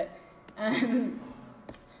enough. But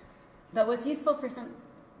what's useful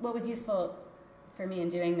what was useful for me in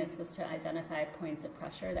doing this was to identify points of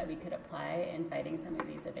pressure that we could apply in fighting some of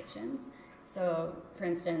these evictions. So, for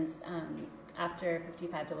instance, after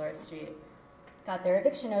 55 Dolores Street got their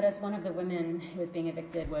eviction notice, one of the women who was being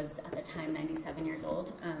evicted was at the time 97 years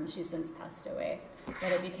old. She's since passed away.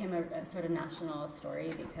 But it became a sort of national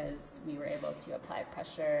story because we were able to apply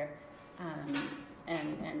pressure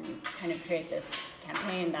and kind of create this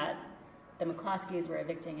campaign that the McCloskeys were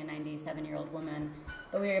evicting a 97-year-old woman.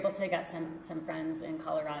 But we were able to get some friends in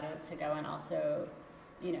Colorado to go and also,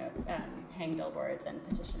 you know, hang billboards and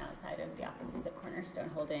petition outside of the offices of Cornerstone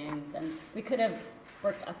Holdings. And we could have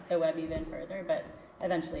worked up the web even further, but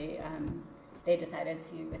eventually they decided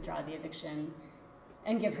to withdraw the eviction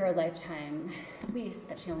and give her a lifetime lease,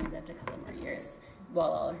 but she only lived a couple more years while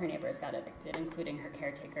all her neighbors got evicted, including her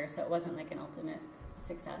caretaker. So it wasn't like an ultimate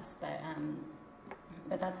success, but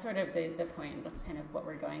that's sort of the point. That's kind of what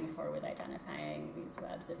we're going for with identifying these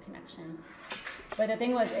webs of connection. But the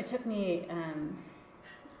thing was, it took me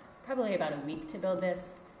probably about a week to build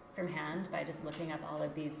this from hand by just looking up all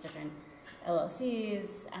of these different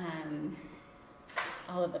LLCs,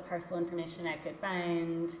 all of the parcel information I could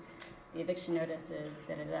find, the eviction notices,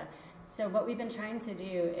 So what we've been trying to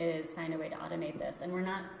do is find a way to automate this, and we're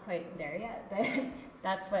not quite there yet, but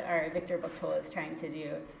that's what our Victor book tool is trying to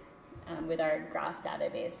do with our graph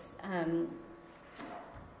database.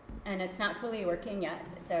 And it's not fully working yet,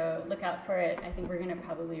 so look out for it. I think we're going to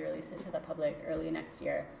probably release it to the public early next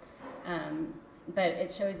year. But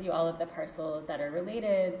it shows you all of the parcels that are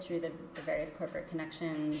related through the various corporate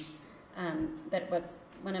connections. But what's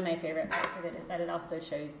one of my favorite parts of it is that it also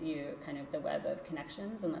shows you kind of the web of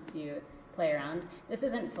connections and lets you play around. This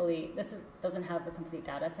doesn't have a complete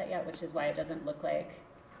data set yet, which is why it doesn't look like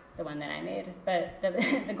the one that I made. But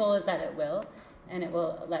the goal is that it will, and it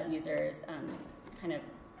will let users kind of,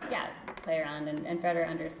 play around and better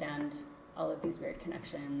understand all of these weird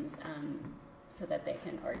connections so that they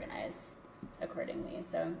can organize accordingly.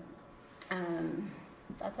 So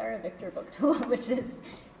that's our Victor book tool, which is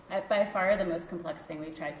by far the most complex thing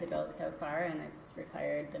we've tried to build so far, and it's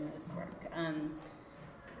required the most work.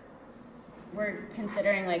 We're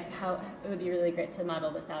considering like how it would be really great to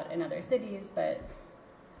model this out in other cities, but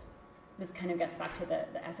this kind of gets back to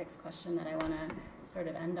the ethics question that I want to sort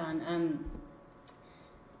of end on.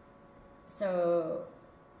 So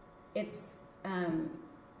it's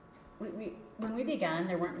when we began,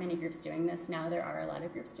 there weren't many groups doing this. Now there are a lot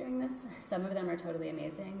of groups doing this. Some of them are totally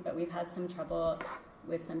amazing, but we've had some trouble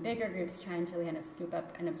with some bigger groups trying to kind of scoop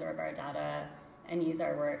up and absorb our data and use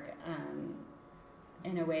our work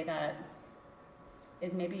in a way that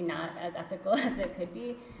is maybe not as ethical as it could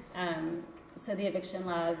be. So the Eviction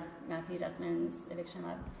Lab, Matthew Desmond's Eviction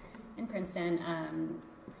Lab in Princeton,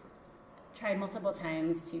 tried multiple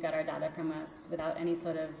times to get our data from us without any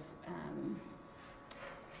sort of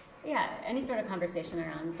conversation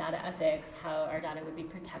around data ethics, how our data would be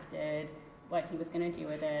protected, what he was going to do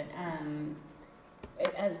with it.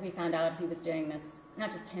 As we found out, he was doing this,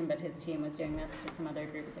 not just him, but his team was doing this to some other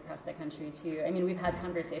groups across the country too. I mean, we've had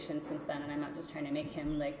conversations since then, and I'm not just trying to make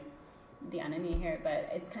him like the enemy here, but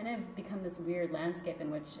it's kind of become this weird landscape in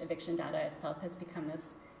which eviction data itself has become this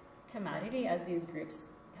commodity as these groups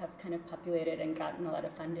have kind of populated and gotten a lot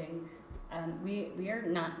of funding. We are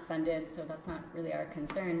not funded, so that's not really our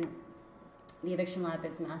concern. the Eviction Lab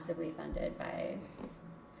is massively funded by,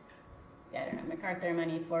 I don't know, MacArthur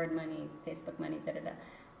money, Ford money, Facebook money,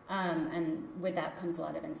 and with that comes a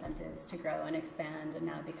lot of incentives to grow and expand and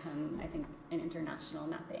now become, I think, an international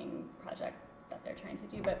mapping project that they're trying to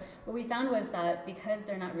do. But what we found was that because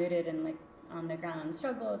they're not rooted in like on the ground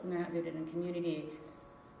struggles and they're not rooted in community,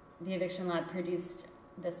 the Eviction Lab produced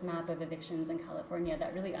this map of evictions in California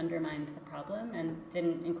that really undermined the problem and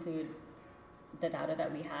didn't include the data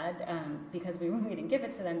that we had because we didn't give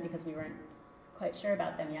it to them because we weren't quite sure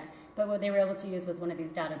about them yet. But what they were able to use was one of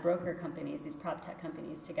these data broker companies, these prop tech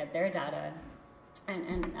companies, to get their data,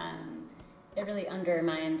 and it really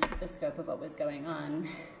undermined the scope of what was going on.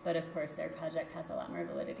 But of course, their project has a lot more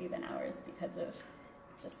validity than ours because of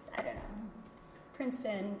just, I don't know,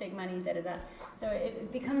 Princeton, big money, So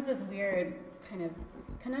it becomes this weird kind of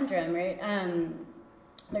conundrum, right?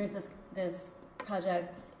 There's this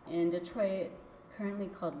project in Detroit currently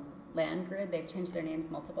called Land Grid. They've changed their names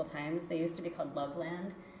multiple times. They used to be called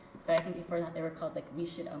Loveland, but I think before that they were called like We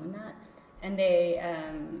Should Own That. And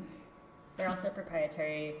they're also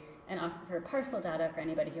proprietary and offer parcel data for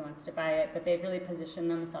anybody who wants to buy it, but they've really positioned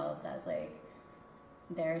themselves as like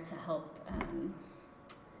there to help,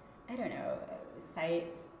 I don't know, fight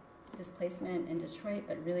displacement in Detroit,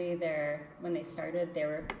 but really when they started,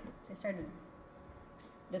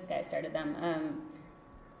 this guy started them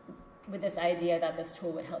with this idea that this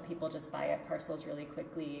tool would help people just buy up parcels really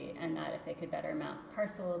quickly, and that if they could better map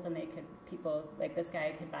parcels, then people like this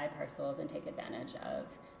guy could buy parcels and take advantage of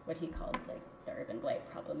what he called like the urban blight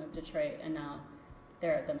problem of Detroit. And now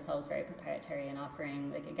they're themselves very proprietary and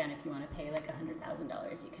offering, like, again, if you want to pay like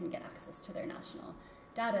 $100,000, you can get access to their national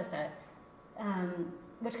data set,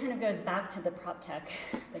 which kind of goes back to the prop tech,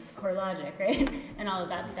 like core logic, right? And all of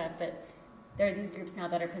that stuff. But there are these groups now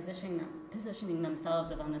that are positioning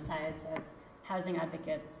themselves as on the sides of housing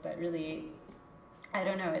advocates, but really, I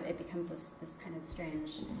don't know, it becomes this kind of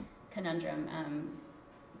strange conundrum.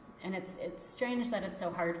 And it's strange that it's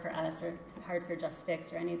so hard for us or hard for Just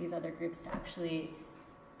Fix or any of these other groups to actually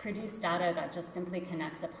produce data that just simply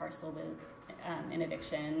connects a parcel with an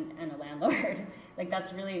eviction and a landlord. Like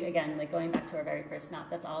that's really, again, like going back to our very first map,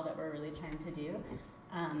 that's all that we're really trying to do.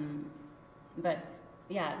 But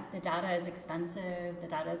yeah, the data is expensive, the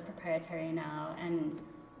data is proprietary now, and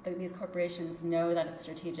these corporations know that it's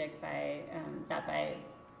strategic by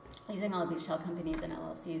using all of these shell companies and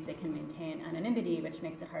LLCs, they can maintain anonymity, which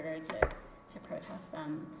makes it harder to protest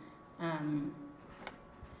them.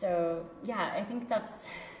 So yeah, I think that's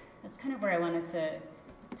kind of where I wanted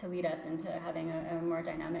to lead us into having a more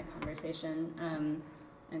dynamic conversation, and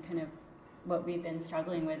kind of what we've been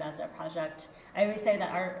struggling with as a project. I always say that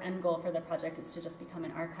our end goal for the project is to just become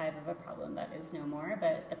an archive of a problem that is no more,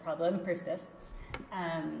 but the problem persists.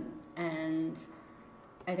 And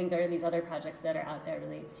I think there are these other projects that are out there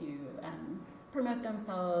really to promote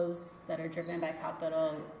themselves, that are driven by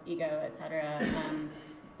capital, ego, etc.,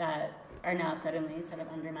 that are now suddenly sort of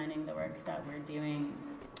undermining the work that we're doing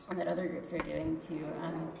and that other groups are doing to,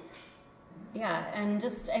 and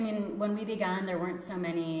just, I mean, when we began, there weren't so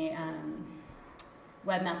many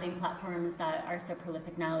web mapping platforms that are so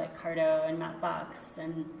prolific now, like Cardo and Mapbox,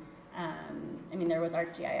 and I mean, there was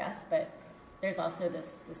ArcGIS, but there's also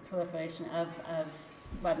this proliferation of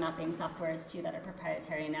web mapping softwares too that are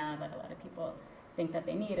proprietary now that a lot of people think that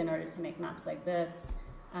they need in order to make maps like this.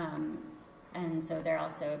 And so they're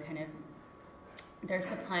also they're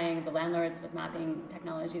supplying the landlords with mapping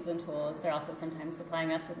technologies and tools. They're also sometimes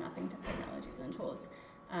supplying us with mapping technologies and tools.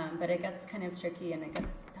 But it gets kind of tricky and it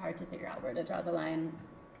gets hard to figure out where to draw the line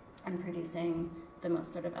in producing the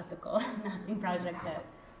most sort of ethical mapping project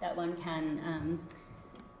that one can.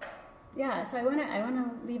 So I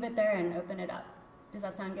wanna leave it there and open it up. Does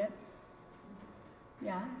that sound good?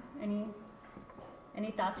 Yeah.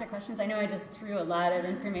 Any thoughts or questions? I know I just threw a lot of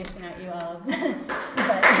information at you all, but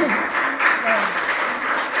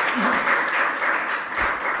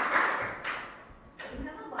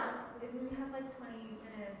we have like 20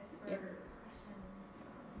 minutes for questions.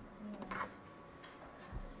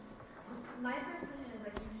 My first question is,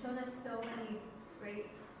 like, you've shown us so many great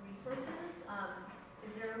resources.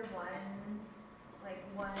 Is there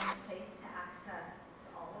one place to access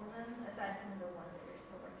all of them, aside from the one that you're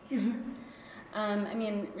still working on? I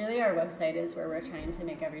mean, really our website is where we're trying to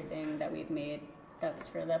make everything that we've made that's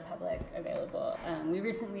for the public available. We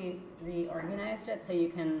recently reorganized it so you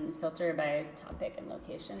can filter by topic and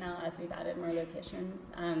location now as we've added more locations.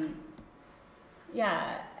 And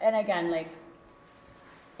again, like,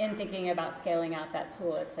 in thinking about scaling out that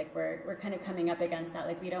tool, it's like we're kind of coming up against that.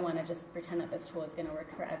 Like, we don't want to just pretend that this tool is going to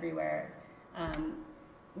work for everywhere.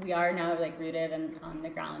 we are now like rooted and on the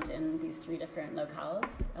ground in these 3 different locales,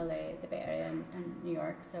 LA, the Bay Area, and New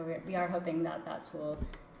York. So we are hoping that that tool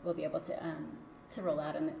will be able to roll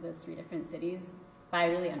out in those 3 different cities by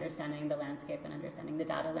really understanding the landscape and understanding the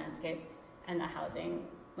data landscape and the housing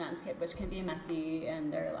landscape, which can be messy,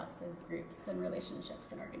 and there are lots of groups and relationships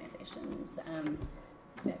and organizations.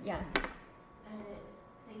 Yeah.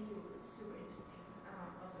 Thank you. It was super interesting.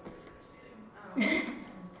 Also really frustrating.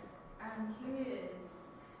 I'm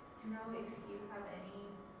curious to know if you have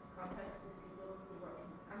any contacts with people who work in,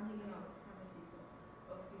 I'm thinking of San Francisco,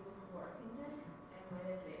 of people who work in tech, and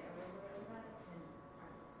whether they are aware of that and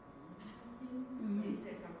are doing something, or is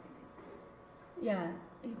there something they do? Yeah,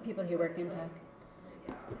 people who work in tech.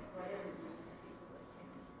 Yeah, what are the groups of people that can,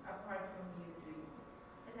 apart from you doing,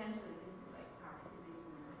 essentially this is like activism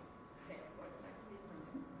and like tech support activism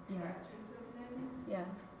and grassroots organizing. Yeah.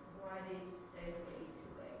 What is a way to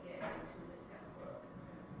like get into the tech world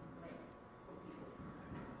and like for people?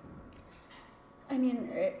 I mean,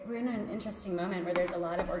 we're in an interesting moment where there's a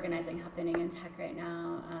lot of organizing happening in tech right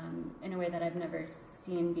now in a way that I've never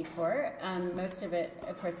seen before. Most of it,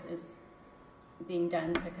 of course, is being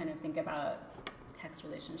done to kind of think about tech's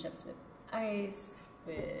relationships with ICE,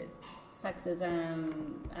 with sexism,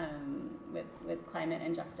 with climate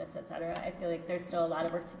injustice, et cetera. I feel like there's still a lot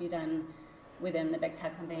of work to be done within the big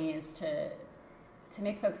tech companies to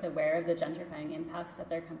make folks aware of the gentrifying impacts that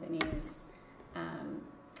their companies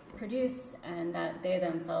produce and that they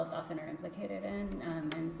themselves often are implicated in.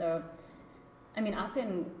 And so, I mean,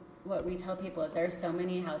 often what we tell people is there are so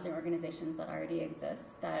many housing organizations that already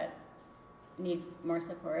exist that need more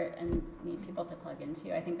support and need people to plug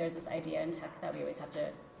into. I think there's this idea in tech that we always have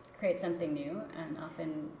to create something new, and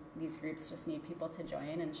often these groups just need people to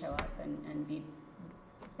join and show up and be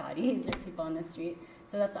bodies or people on the street.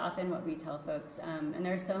 So that's often what we tell folks. And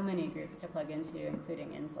there are so many groups to plug into,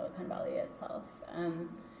 including in Silicon Valley itself.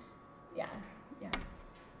 Yeah.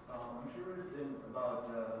 I'm curious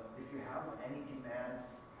about if you have any demands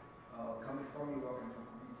coming from your work and from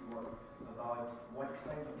community work about what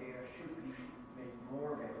kinds of data should be made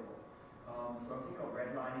more available. So I'm thinking of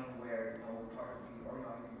redlining, where part of the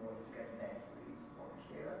organizing was to get net release mortgage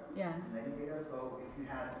data, metadata. So if you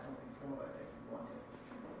had something similar that you wanted,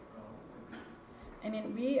 I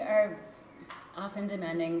mean, we are often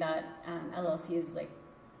demanding that LLCs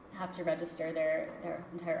have to register their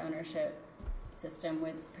entire ownership system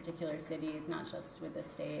with particular cities, not just with the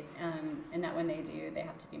state, and that when they do, they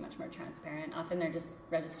have to be much more transparent. Often they're just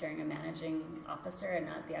registering a managing officer and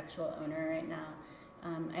not the actual owner right now.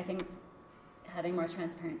 I think having more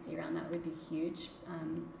transparency around that would be huge,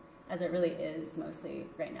 as it really is mostly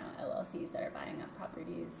right now LLCs that are buying up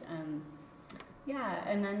properties. And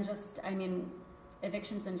then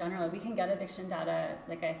evictions in general. We can get eviction data,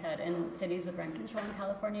 like I said, in cities with rent control in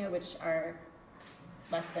California, which are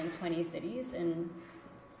less than 20 cities in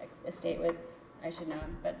a state with, I should know,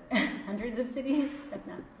 but hundreds of cities, but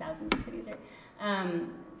not thousands of cities, right?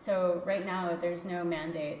 So right now, there's no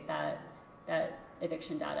mandate that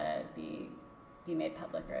eviction data be made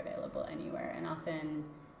public or available anywhere, and often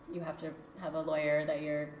you have to have a lawyer that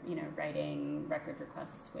you're writing record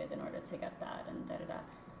requests with in order to get that, and da-da-da.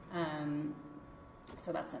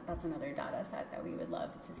 So that's another data set that we would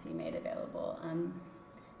love to see made available.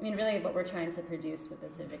 Really what we're trying to produce with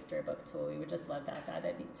this Evictor book tool, we would just love that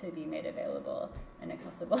data to be made available and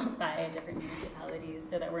accessible by different municipalities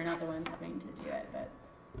so that we're not the ones having to do it, but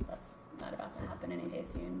that's not about to happen any day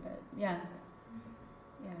soon, but yeah.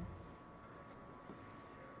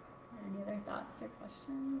 Any other thoughts or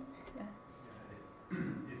questions? Yeah. Would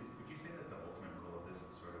you say that the ultimate goal of this is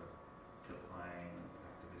sort of supplying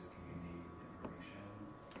activist community information?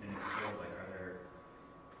 And if so, are there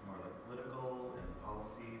more political and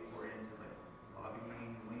policy-oriented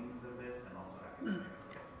lobbying wings of this, and also academic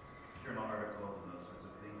journal articles and those sorts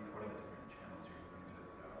of things? What are the different channels you're looking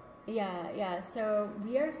to? Yeah. So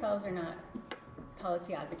we ourselves are not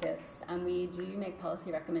policy advocates. We do make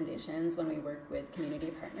policy recommendations when we work with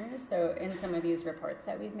community partners. So in some of these reports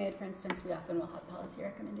that we've made, for instance, we often will have policy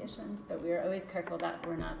recommendations, but we are always careful that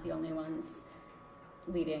we're not the only ones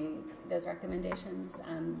leading those recommendations,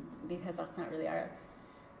 because that's not really our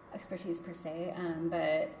expertise per se.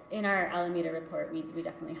 But in our Alameda report, we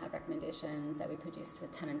definitely have recommendations that we produced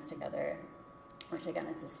with Tenants Together, which again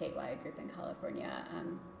is the statewide group in California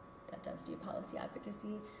that does do policy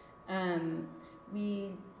advocacy.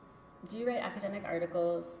 We do write academic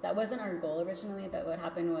articles. That wasn't our goal originally, but what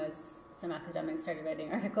happened was some academics started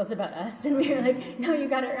writing articles about us, and we were like, no, you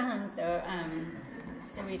got it wrong. So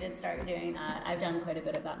we did start doing that. I've done quite a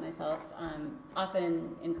bit of that myself,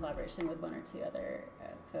 often in collaboration with one or two other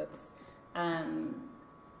folks.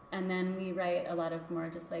 And then we write a lot of more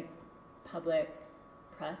just like public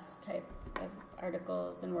press type of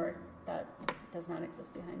articles and work that does not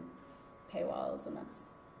exist behind paywalls, and that's,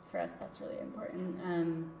 for us, that's really important.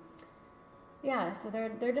 Yeah, so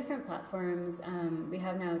there are different platforms. We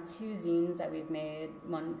have now 2 zines that we've made.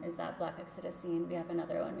 One is that Black Exodus zine. We have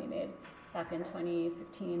another one we made back in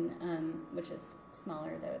 2015, which is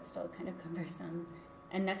smaller, though it's still kind of cumbersome.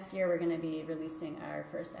 And next year we're going to be releasing our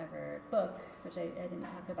first ever book, which I didn't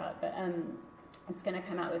talk about, but it's going to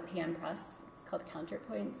come out with PM Press. It's called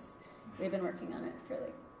Counterpoints. We've been working on it for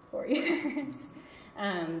like 4 years.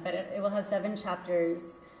 But it will have 7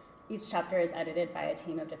 chapters. Each chapter is edited by a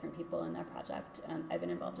team of different people in their project. I've been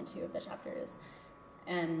involved in 2 of the chapters.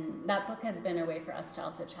 And that book has been a way for us to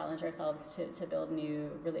also challenge ourselves to build new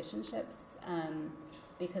relationships,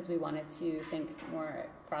 because we wanted to think more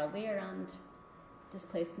broadly around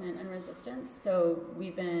displacement and resistance. So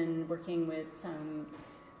we've been working with some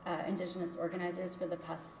Indigenous organizers for the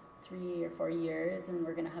past 3 or 4 years, and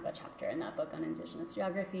we're going to have a chapter in that book on Indigenous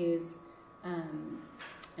geographies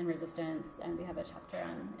and resistance, and we have a chapter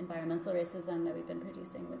on environmental racism that we've been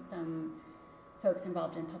producing with some folks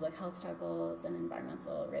involved in public health struggles and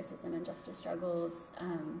environmental racism and justice struggles.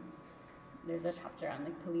 There's a chapter on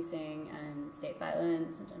like policing and state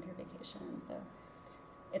violence and gentrification. So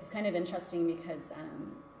it's kind of interesting because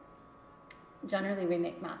generally we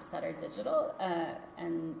make maps that are digital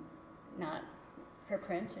and not for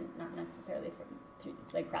print, and not necessarily through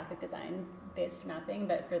like graphic design based mapping,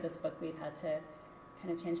 but for this book we've had to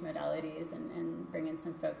kind of change modalities and bring in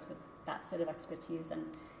some folks with that sort of expertise. And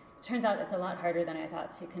it turns out it's a lot harder than I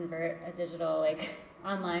thought to convert a digital, like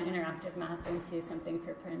online interactive map into something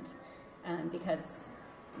for print, because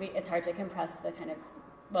it's hard to compress the kind of,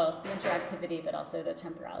 well, the interactivity, but also the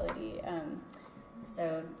temporality.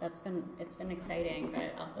 So it's been exciting,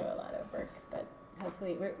 but also a lot of work. But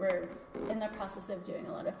hopefully we're in the process of doing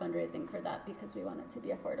a lot of fundraising for that because we want it to be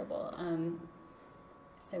affordable.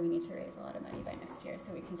 So we need to raise a lot of money by next year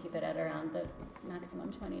so we can keep it at around the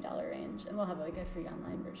maximum $20 range. And we'll have like a free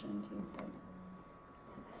online version too. But.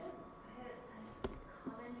 I had a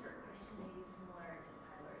comment or question maybe similar to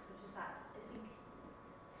Tyler's, which is that I think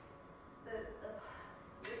the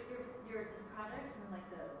projects and like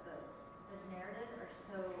the narratives are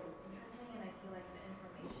so interesting, and I feel like the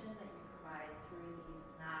information that you provide through these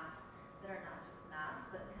maps that are not just maps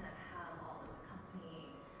but kind of have all this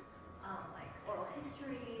accompanying like oral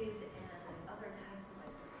histories and other types of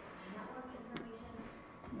like network information.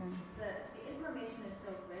 Yeah. The information is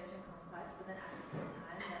so rich and complex, but then at the same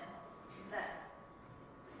time that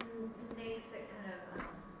makes it kind of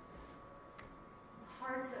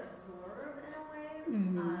hard to absorb in a way.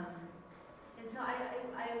 Mm-hmm. And so I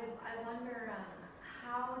wonder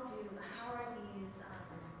how are these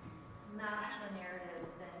maps or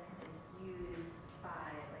narratives then kind of used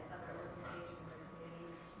by like other organizations or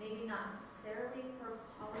communities? Maybe not necessarily for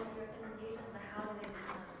policy recommendation, but how do they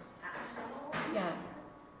become actionable? Yeah.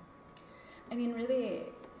 I mean, really,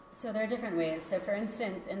 so there are different ways. So for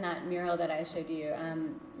instance, in that mural that I showed you,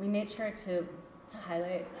 we made sure to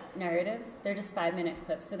highlight narratives. They're just 5-minute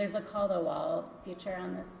clips. So there's a call the wall feature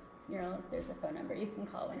on this mural. There's a phone number you can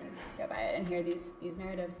call when you go by it and hear these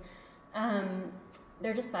narratives.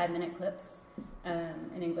 They're just 5-minute clips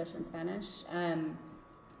in English and Spanish.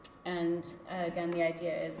 And again, the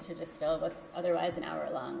idea is to distill what's otherwise an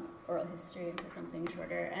hour-long oral history into something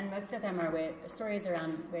shorter. And most of them are stories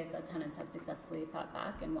around ways that tenants have successfully fought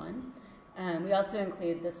back and won. We also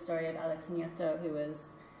include the story of Alex Nieto, who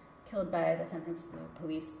was killed by the San Francisco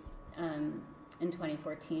police in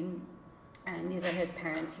 2014. And these are his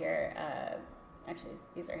parents here. Actually,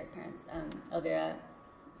 these are his parents, Elvira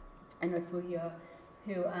and Refugio,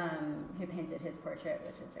 who painted his portrait,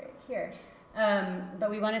 which is right here. But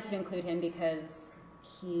we wanted to include him because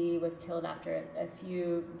he was killed after a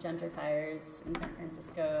few gentrifiers in San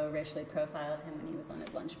Francisco racially profiled him when he was on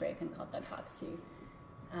his lunch break and called the cops, who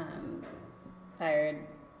fired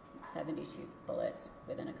 72 bullets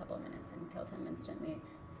within a couple of minutes and killed him instantly.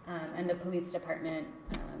 And the police department,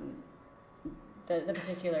 the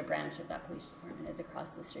particular branch of that police department is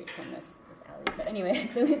across the street from this alley. But anyway,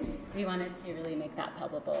 so we wanted to really make that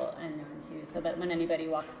palpable and known too, so that when anybody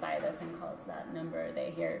walks by this and calls that number,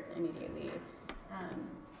 they hear immediately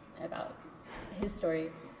about his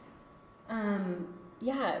story.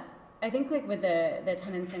 Yeah, I think like with the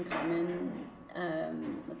tenants in common,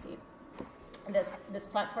 let's see, this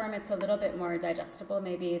platform, it's a little bit more digestible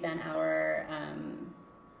maybe than our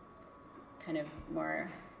kind of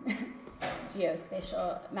more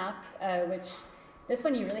geospatial map, which this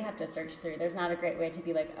one you really have to search through. There's not a great way to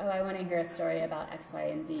be like, oh, I want to hear a story about X, Y,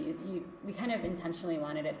 and Z. We kind of intentionally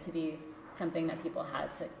wanted it to be something that people had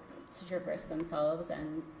to traverse themselves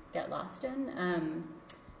and get lost in.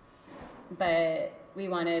 But we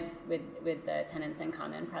wanted, with the Tenants in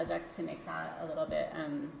Common project, to make that a little bit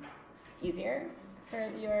easier for a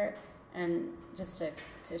viewer. And just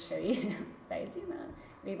to show you by using that,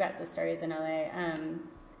 we've got the stories in LA,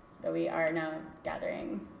 but we are now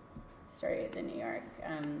gathering stories in New York.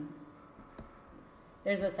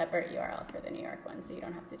 There's a separate URL for the New York one, so you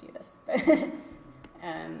don't have to do this. But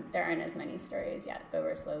there aren't as many stories yet, but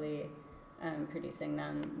we're slowly producing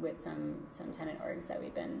them with some tenant orgs that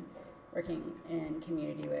we've been working in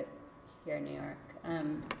community with here in New York.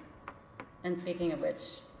 And speaking of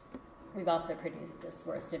which, we've also produced this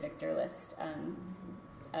worst evictor list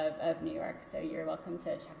of New York, so you're welcome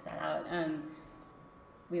to check that out.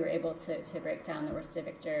 We were able to break down the worst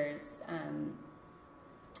evictors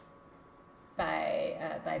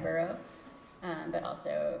by borough, but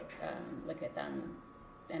also look at them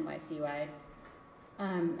NYC-wide.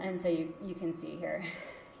 And so you can see here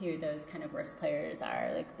who those kind of worst players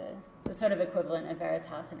are, like the sort of equivalent of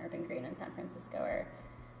Veritas and Urban Green in San Francisco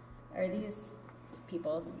are these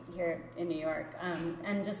people here in New York.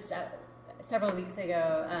 And just several weeks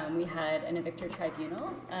ago, we had an evictor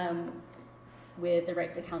tribunal with the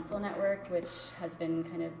Right to Counsel Network, which has been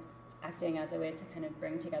kind of acting as a way to kind of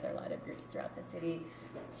bring together a lot of groups throughout the city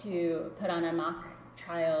to put on a mock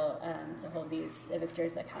trial to hold these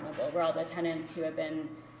evictors accountable, where all the tenants who have been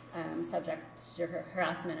subject to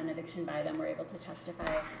harassment and eviction by them were able to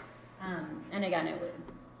testify. And again,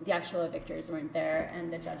 the actual evictors weren't there,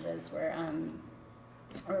 and the judges were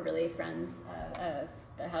really friends of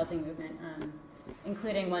the housing movement,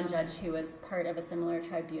 including one judge who was part of a similar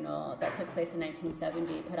tribunal that took place in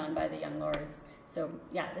 1970, put on by the Young Lords. So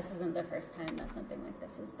yeah, this isn't the first time that something like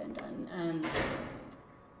this has been done.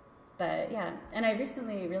 But yeah, and I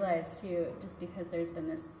recently realized too, just because there's been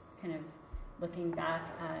this kind of looking back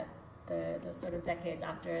at the sort of decades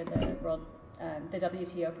after the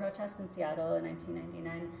WTO protests in Seattle in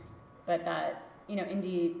 1999, but that,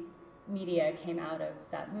 indie media came out of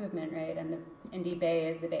that movement, right? And the Indie Bay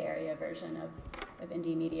is the Bay Area version of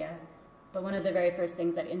indie media. But one of the very first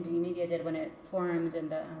things that indie media did when it formed in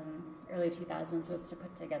the early 2000s was to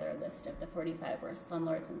put together a list of the 45 worst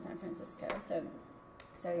slumlords in San Francisco.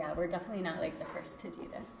 So yeah, we're definitely not like the first to do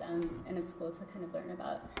this, and it's cool to kind of learn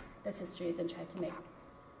about those histories and try to make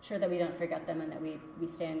sure that we don't forget them and that we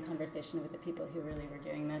stay in conversation with the people who really were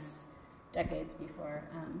doing this decades before.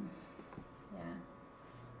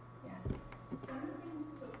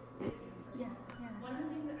 One of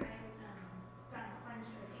the things that I find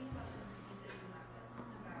striking about the things that you left us on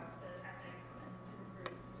about the ethics and different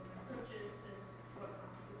groups and different approaches to what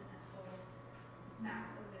constitutes an ethical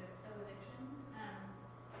map of evictions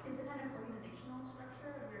is the kind of organizational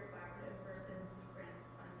structure of your collaborative versus these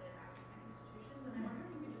grant-funded academic institutions. And I wonder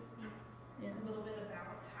if you could just speak a little bit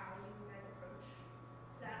about how you guys approach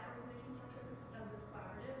that organizational structure of this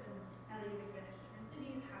collaborative, and now that you've expanded to different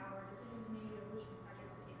cities, how are decisions made of which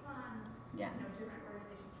projects to take on, different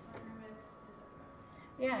organizations to partner with, etc.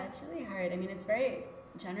 Yeah, it's really hard. I mean,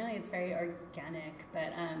 generally it's very organic,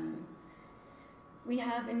 but we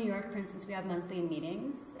have, in New York, for instance, we have monthly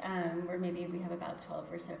meetings where maybe we have about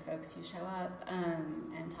 12 or so folks who show up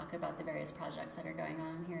and talk about the various projects that are going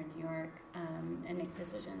on here in New York and make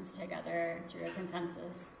decisions together through a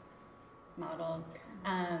consensus model.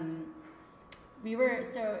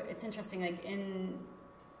 So it's interesting, like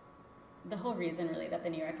the whole reason really that the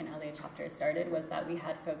New York and LA chapter started was that we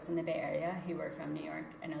had folks in the Bay Area who were from New York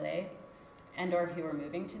and LA and or who were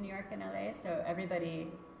moving to New York and LA. So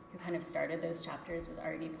everybody who kind of started those chapters was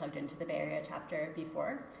already plugged into the Bay Area chapter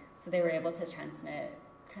before. So they were able to transmit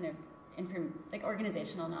kind of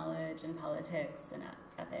organizational knowledge and politics and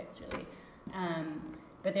ethics really.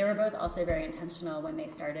 But they were both also very intentional when they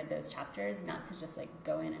started those chapters, not to just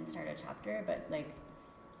go in and start a chapter, but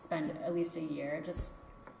spend at least a year just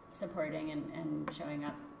supporting and showing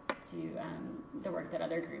up to the work that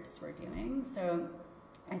other groups were doing. So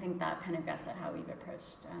I think that kind of gets at how we've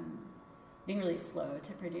approached being really slow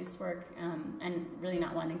to produce work and really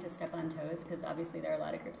not wanting to step on toes, because obviously there are a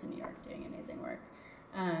lot of groups in New York doing amazing work,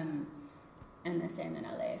 and the same in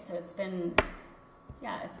LA. So it's been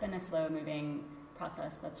a slow moving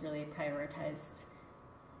process that's really prioritized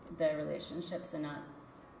the relationships and not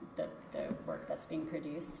the work that's being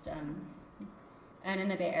produced. And in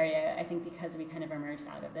the Bay Area, I think because we kind of emerged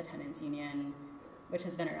out of the Tenants Union, which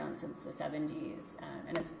has been around since the 70s,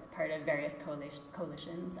 and as part of various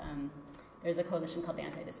coalitions, there's a coalition called the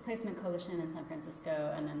Anti-Displacement Coalition in San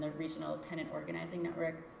Francisco, and then the Regional Tenant Organizing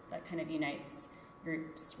Network that kind of unites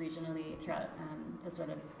groups regionally throughout the sort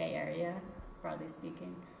of Bay Area, broadly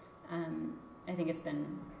speaking. I think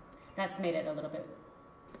that's made it a little bit,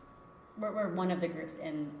 we're one of the groups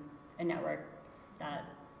in a network that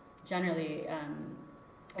generally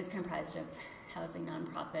is comprised of housing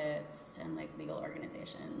nonprofits and like legal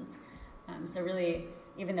organizations. So really,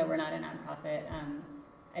 even though we're not a nonprofit,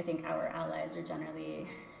 I think our allies are generally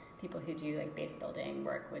people who do like base building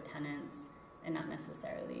work with tenants and not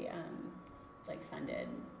necessarily like funded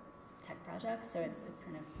tech projects. So it's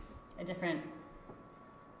kind of a different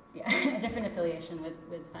affiliation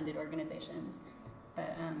with funded organizations.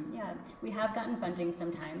 But yeah, we have gotten funding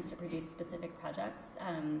sometimes to produce specific projects.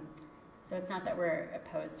 So it's not that we're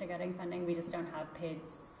opposed to getting funding, we just don't have paid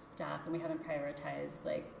staff and we haven't prioritized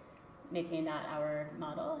like making that our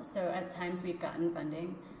model. So at times we've gotten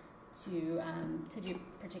funding to do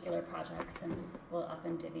particular projects, and we'll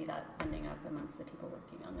often divvy that funding up amongst the people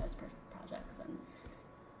working on those projects. And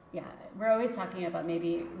yeah, we're always talking about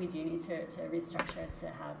maybe we do need to restructure to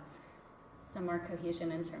have some more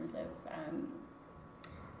cohesion in terms of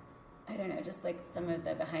I don't know, just like some of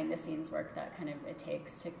the behind the scenes work that kind of it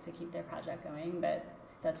takes to keep their project going, but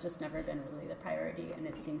that's just never been really the priority, and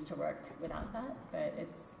it seems to work without that. But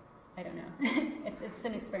it's, I don't know, it's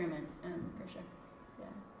an experiment for sure.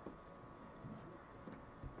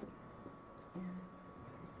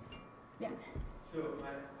 Yeah. So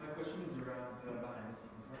my question is around the behind the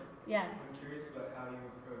scenes work. Yeah. I'm curious about how you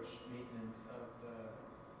approach maintenance of the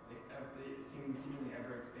seemingly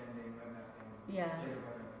ever expanding web mapping, slate of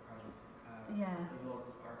web mapping projects that you have, as well as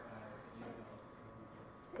this archive that you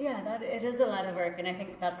developed. Yeah, it is a lot of work, and I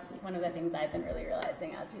think that's one of the things I've been really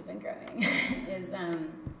realizing as we've been growing is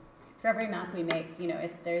for every map we make,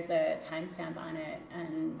 if there's a timestamp on it,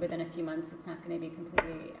 and within a few months it's not going to be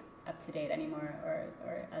completely up to date anymore,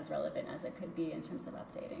 or as relevant as it could be in terms of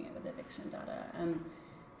updating it with eviction data.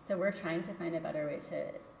 So we're trying to find a better way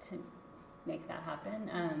to make that happen.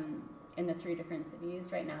 In the 3 different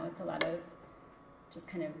cities right now, it's a lot of just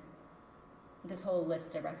kind of this whole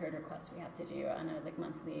list of record requests we have to do on a like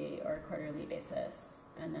monthly or quarterly basis,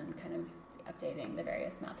 and then kind of updating the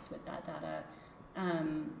various maps with that data.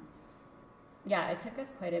 Yeah, it took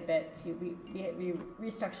us quite a bit to we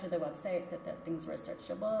restructured the website so that things were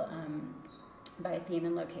searchable by theme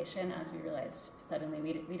and location, as we realized suddenly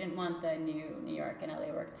we didn't want the new New York and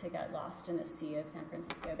LA work to get lost in the sea of San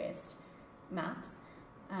Francisco-based maps.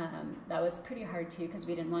 That was pretty hard too, because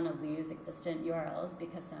we didn't want to lose existent URLs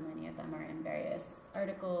because so many of them are in various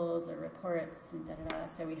articles or reports and da-da-da.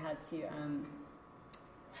 So we had to,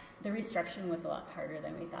 the restructuring was a lot harder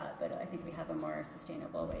than we thought, but I think we have a more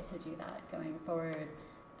sustainable way to do that going forward.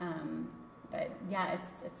 But yeah,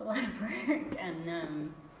 it's a lot of work,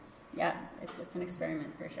 and yeah, it's an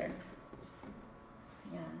experiment for sure.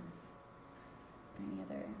 Yeah. Any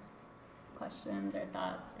other questions or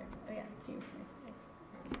thoughts? Oh yeah, 2.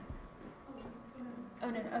 Oh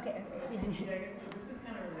no, okay. Yeah, I guess so. This is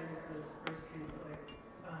kind of related to this first two, but like,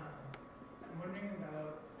 I'm wondering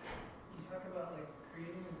about, you talk about like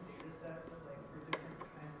creating this data set that like for different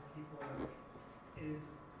kinds of people is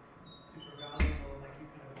super valuable, like you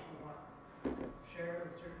kind of want to share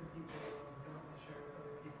with certain people and don't want to share with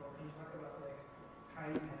other people. Can you talk about like how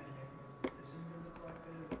you kind of make those decisions as a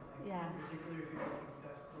collective? Like, in particular, if you're taking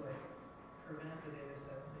steps to like prevent the data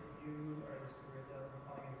sets that you are the stewards of from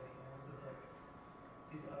falling into the hands of like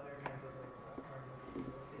these other kinds of like platform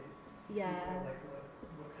real estate people, like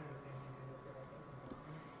what kind of things you can look at?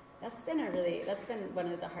 That's been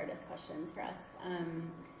one of the hardest questions for us.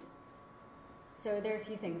 So there are a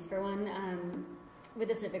few things. For one, with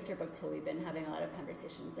this evictor book tool, we've been having a lot of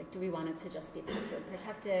conversations. Like, do we want it to just be password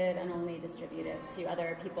protected and only distribute it to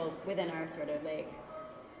other people within our sort of like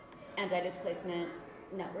anti-displacement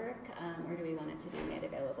network, or do we want it to be made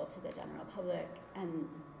available to the general public? And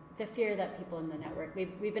the fear that people in the network,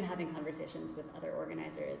 we've been having conversations with other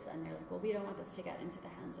organizers, and they're like, well, we don't want this to get into the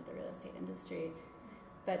hands of the real estate industry.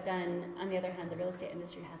 But then, on the other hand, the real estate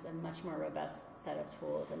industry has a much more robust set of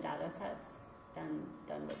tools and data sets than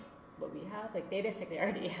what we have. Like, they basically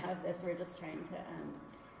already have this. We're just trying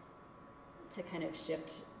to kind of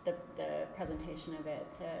shift the presentation of it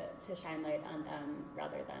to shine light on them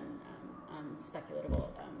rather than on speculatable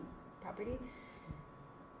property.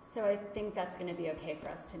 So I think that's going to be okay for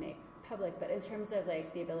us to make public. But in terms of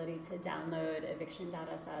like the ability to download eviction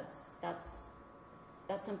data sets,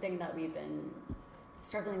 that's something that we've been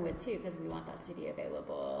struggling with too, because we want that to be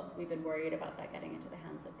available. We've been worried about that getting into the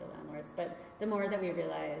hands of the landlords. But the more that we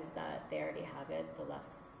realize that they already have it, the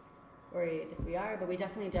less worried if we are, but we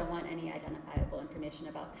definitely don't want any identifiable information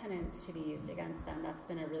about tenants to be used against them. That's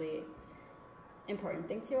been a really important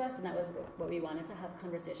thing to us, and that was what we wanted to have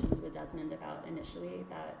conversations with Desmond about initially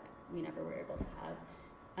that we never were able to have.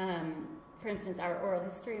 For instance, our oral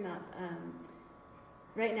history map,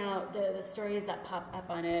 right now the stories that pop up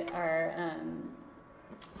on it are,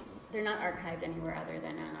 they're not archived anywhere other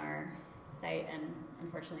than on our site, and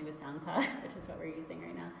unfortunately with SoundCloud, which is what we're using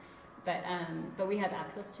right now. But we have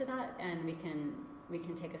access to that, and we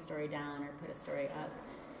can take a story down or put a story up.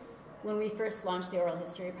 When we first launched the Oral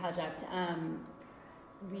History Project,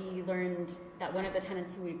 we learned that one of the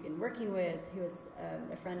tenants who we've been working with, who was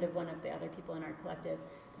a friend of one of the other people in our collective,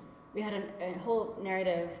 we had a whole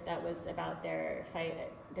narrative that was about their fight,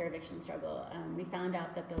 their eviction struggle. We found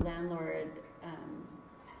out that their landlord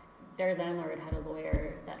had a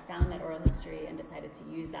lawyer that found that oral history and decided to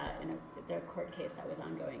use that in their court case that was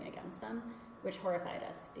ongoing against them, which horrified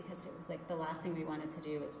us because it was like the last thing we wanted to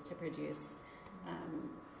do was to produce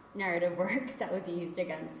narrative work that would be used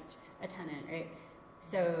against a tenant, right?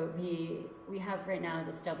 So we have right now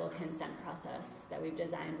this double consent process that we've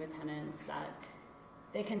designed with tenants that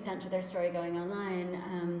they consent to their story going online,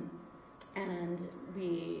 and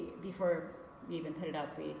before we even put it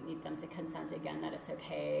up, we need them to consent again that it's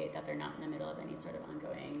okay, that they're not in the middle of any sort of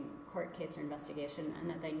ongoing court case or investigation, and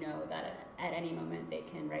that they know that at any moment they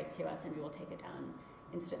can write to us and we will take it down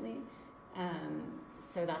instantly.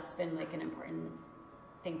 So that's been like an important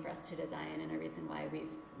thing for us to design, and a reason why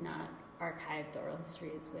we've not archived the oral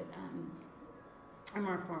histories with a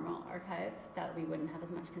more formal archive that we wouldn't have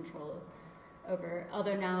as much control over.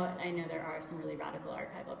 Although now I know there are some really radical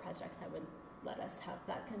archival projects that would let us have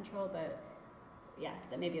that control, but yeah,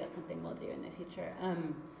 maybe that's something we'll do in the future.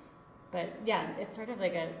 But yeah, it's sort of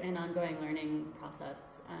like an ongoing learning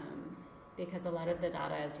process, because a lot of the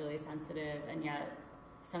data is really sensitive, and yet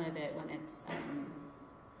some of it, when it's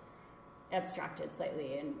abstracted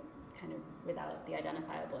slightly and kind of without the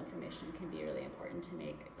identifiable information, can be really important to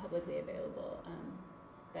make publicly available.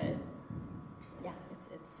 But yeah,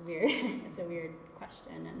 it's weird. It's a weird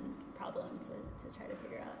question and problem to try to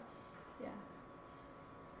figure out. Yeah.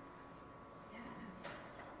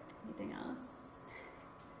 Anything else?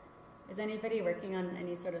 Is anybody working on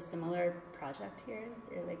any sort of similar project here?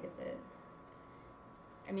 Or like, is it,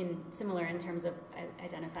 I mean, similar in terms of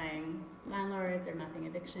identifying landlords or mapping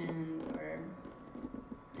evictions, or,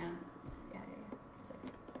 no? Yeah. So,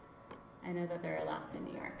 I know that there are lots in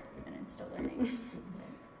New York, and I'm still learning.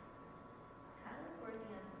 Tyler's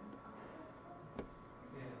working on some.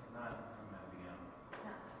 Yeah, not mapping out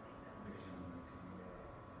evictions in this community.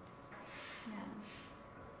 Yeah.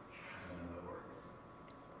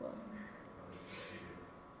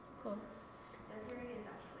 Cool. Desiree is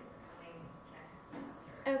actually coming next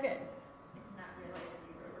semester. Oh, good. I did not realize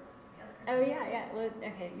you were working together. Oh, yeah. Well,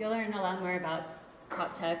 okay. You'll learn a lot more about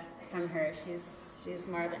prop tech from her. She's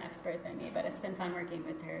more of an expert than me, but it's been fun working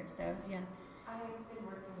with her. So, yeah. I've been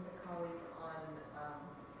working with a colleague on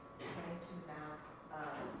trying to map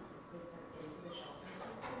displacement into the shelter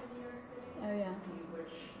system in New York City. Oh, yeah. To see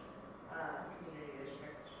which community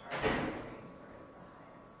districts are using sort of the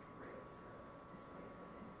highest rates of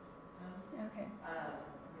displacement into the system. Okay.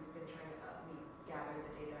 We've been trying to, we gathered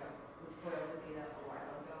the data, we foiled the data a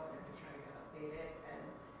while ago, and we've been trying to update it, and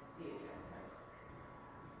DHS has,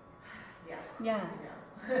 Yeah. Yeah.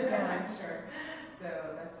 Yeah. I'm sure. So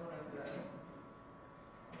that's one of the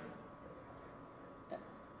projects that's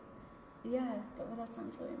Yeah, that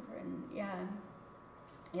sounds really important.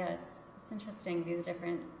 Yeah, it's interesting, these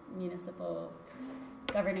different municipal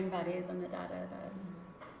governing bodies and the data that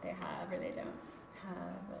they have or they don't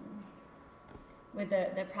have. And with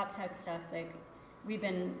the prop tech stuff, like, we've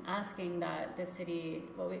been asking that the city,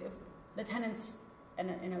 the tenants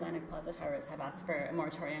in Atlantic Plaza Towers have asked for a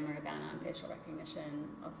moratorium or a ban on facial recognition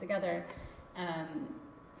altogether.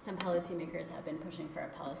 Some policymakers have been pushing for a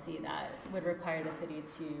policy that would require the city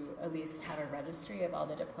to at least have a registry of all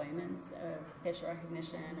the deployments of facial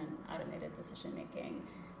recognition and automated decision making.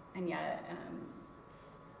 And yet,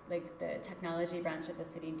 like, the technology branch of the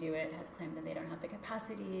city, Do It, has claimed that they don't have the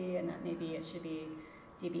capacity and that maybe it should be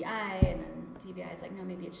DBI, and then DBI is like, no,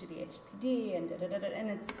 maybe it should be HPD, and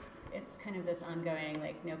and it's kind of this ongoing,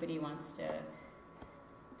 like, nobody wants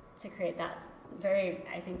to create that very,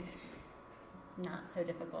 I think, not so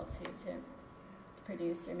difficult to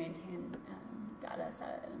produce or maintain data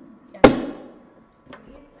set. And yeah. To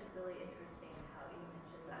me, it's like really interesting how you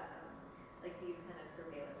mentioned that like these kind of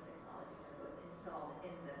surveillance technologies are both installed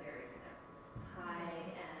in the very kind of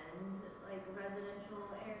high end like residential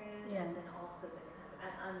areas, Yeah. and then also the kind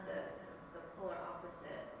of on the polar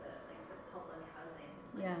opposite, the like the public housing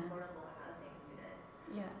like Yeah. affordable housing units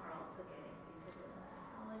Yeah. are also getting these surveillance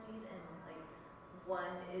technologies, and like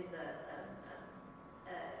one is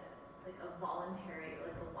like a voluntary,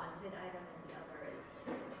 like a wanted item, and the other is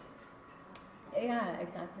like, Yeah,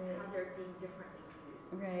 exactly. how they're being differently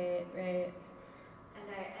used. Right, right. And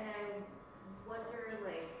I wonder,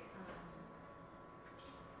 like,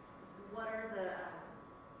 what are the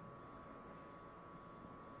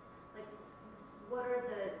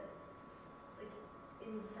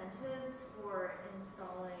incentives for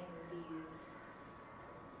installing these?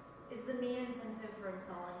 Is the main incentive for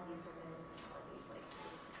installing these surveillance technologies like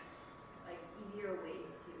just like easier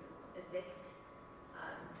ways to evict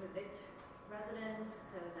residents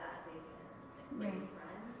so that they can like, raise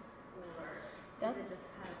rents, or is it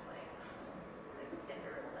just kind of like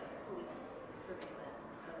standard like police surveillance?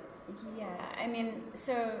 Yeah, I mean,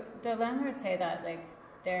 so the landlords say that like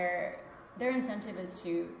their incentive is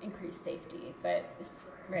to increase safety, but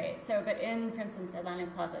right. So, but in, for instance,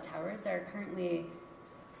 Atlantic Plaza Towers, there are currently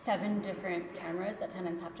 7 different cameras that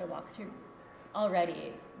tenants have to walk through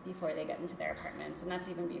already before they get into their apartments, and that's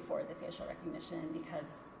even before the facial recognition,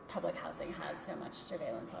 because public housing has so much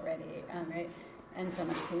surveillance already, right, and so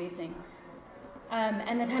much policing.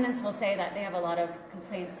 And the tenants will say that they have a lot of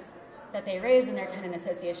complaints that they raise in their tenant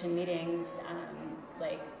association meetings,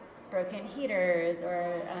 like broken heaters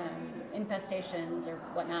or infestations or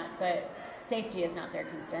whatnot, but safety is not their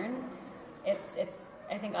concern. It's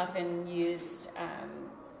I think often used,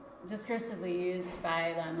 discursively used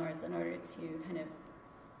by landlords in order to kind of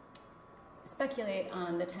speculate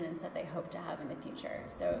on the tenants that they hope to have in the future.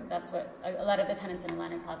 So that's what a lot of the tenants in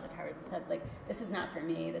Atlantic Plaza Towers have said, like, this is not for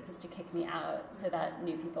me, this is to kick me out so that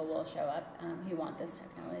new people will show up who want this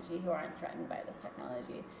technology, who aren't threatened by this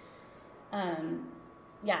technology.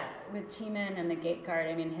 Yeah, with Tiemann and the gate guard,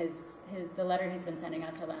 I mean, the letter he's been sending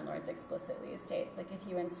out to landlords explicitly states, like, if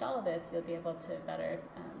you install this, you'll be able to better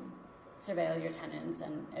surveil your tenants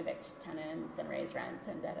and evict tenants and raise rents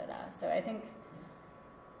and da-da-da. So I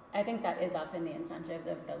think that is often the incentive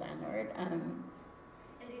of the landlord. And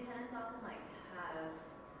do tenants often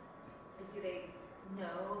do they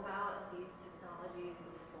know about these technologies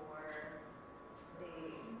before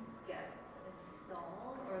they get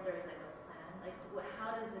installed, or there's like a plan? Like,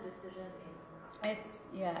 how does the decision making process?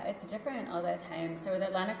 It's different all the time. So with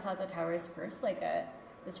Atlantic Plaza Towers, first, like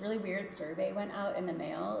this really weird survey went out in the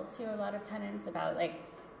mail to a lot of tenants about like,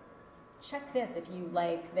 check this if you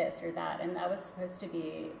like this or that, and that was supposed to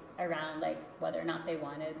be around like whether or not they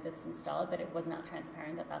wanted this installed, but it was not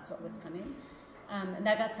transparent that that's what was coming, and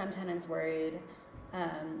that got some tenants worried.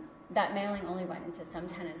 That mailing only went into some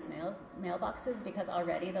tenants' mailboxes because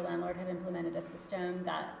already the landlord had implemented a system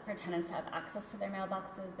that for tenants to have access to their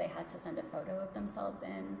mailboxes, they had to send a photo of themselves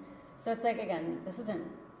in. So it's like, again, this isn't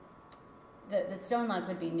the stone log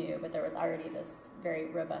would be new, but there was already this very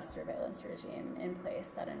robust surveillance regime in place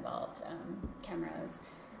that involved cameras.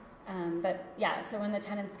 But yeah, so when the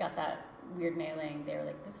tenants got that weird mailing, they were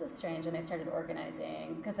like, this is strange, and they started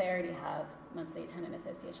organizing, because they already have monthly tenant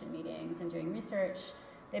association meetings and doing research.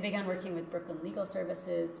 They began working with Brooklyn Legal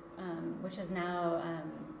Services, which is now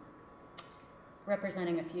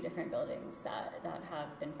representing a few different buildings that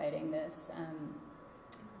have been fighting this.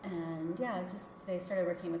 And yeah, just they started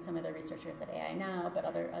working with some of the researchers at AI Now, but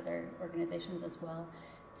other organizations as well,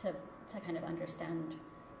 to kind of understand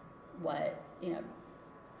what,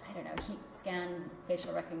 I don't know, heat scan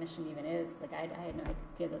facial recognition even is. Like I had no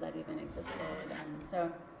idea that even existed. And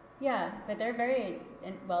so, yeah, but they're very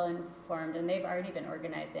well informed, and they've already been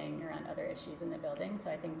organizing around other issues in the building. So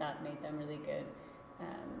I think that made them really good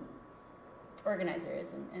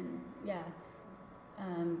organizers, and yeah.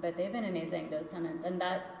 But they've been amazing, those tenants. And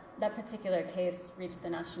that particular case reached the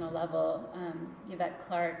national level. Yvette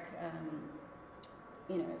Clark,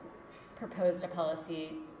 proposed a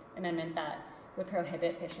policy amendment that would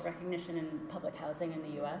prohibit facial recognition in public housing in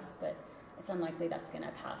the U.S., but it's unlikely that's going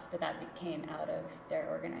to pass. But that came out of their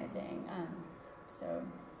organizing. So,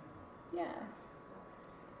 yeah.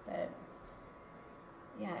 But,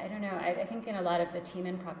 yeah, I don't know. I think in a lot of the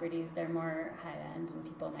Tiemann properties, they're more high-end, and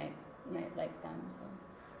people might like them. So.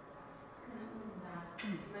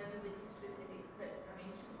 It might be a bit too specific, but I'm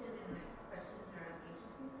interested in questions around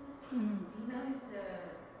interfaces. Mm-hmm. Do you know if the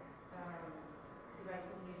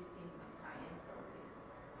devices used in high-end properties,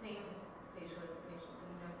 same facial recognition, do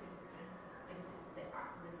you know if they're different? Like, is it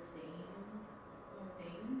the same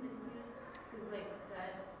thing that is used? Because like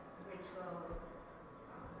that virtual.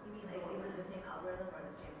 You mean like is it the same algorithm or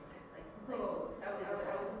the same like? Both. I would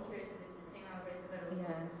be curious if it's the same algorithm, but also Yeah.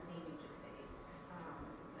 like the same interface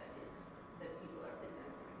that people are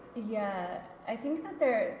presenting with. Yeah, I think that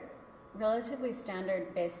relatively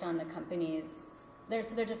standard based on the companies. They're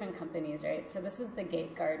different companies, right? So this is the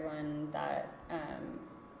gate guard one that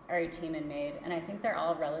Ari Tiemann made, and I think they're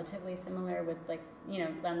all relatively similar with, like, you know,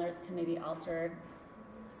 landlords can maybe alter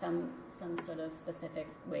some sort of specific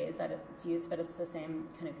ways that it's used, but it's the same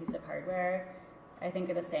kind of piece of hardware. I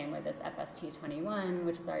think the same with this FST21,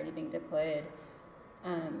 which is already being deployed.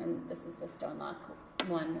 And this is the Stonelock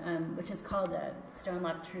one, which is called a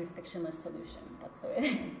Stonelock True Frictionless Solution. That's the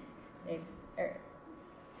way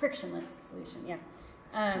frictionless solution, yeah.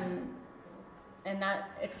 And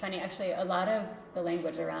that, it's funny, actually, a lot of the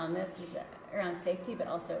language around this is around safety, but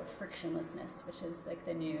also frictionlessness, which is like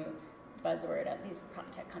the new buzzword at these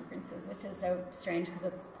prop tech conferences, which is so strange because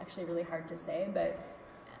it's actually really hard to say, but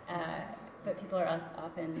people are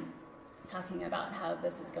often talking about how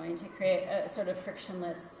this is going to create a sort of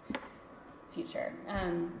frictionless future.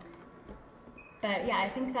 But yeah, I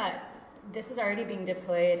think that this is already being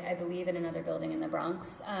deployed, I believe, in another building in the Bronx.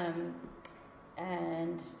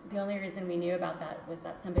 And the only reason we knew about that was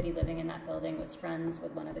that somebody living in that building was friends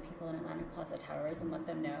with one of the people in Atlantic Plaza Towers and let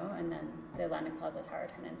them know. And then the Atlantic Plaza Tower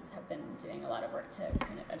tenants have been doing a lot of work to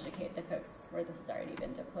kind of educate the folks where this has already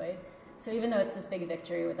been deployed. So even though it's this big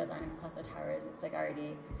victory with Atlantic Plaza Towers, it's like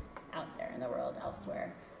already out there in the world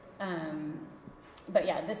elsewhere. But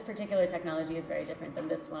yeah, this particular technology is very different than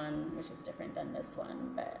this one, which is different than this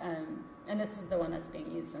one. But and this is the one that's being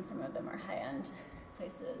used in some of the more high-end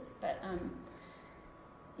places. But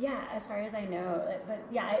yeah, as far as I know, but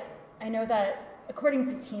yeah, I know that according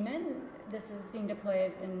to Tiemann, this is being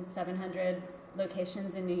deployed in 700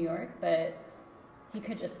 locations in New York, but he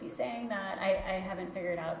could just be saying that. I haven't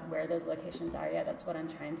figured out where those locations are yet. That's what I'm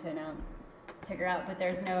trying to now figure out, but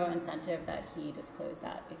there's no incentive that he disclose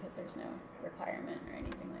that because there's no requirement or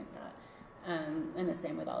anything like that. And the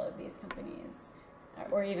same with all of these companies,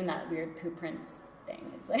 or even that weird Poo Prints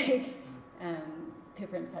thing. It's like Poo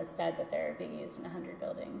Prints has said that they're being used in 100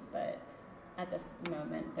 buildings, but at this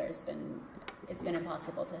moment it's been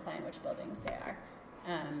impossible to find which buildings they are.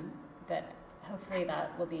 But hopefully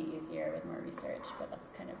that will be easier with more research, but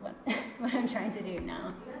that's kind of what I'm trying to do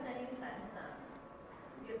now. Do you have any sense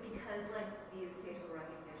because like these facial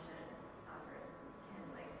recognition algorithms can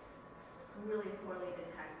like really poorly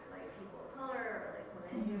detect like people of color or like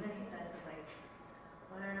women, do you have any sense of like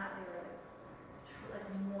whether or not they were like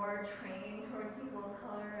more trained towards people of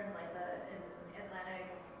color and like in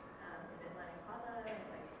Atlantic Plaza? Like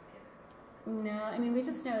no, I mean, we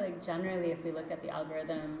just know like generally if we look at the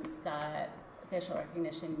algorithms that facial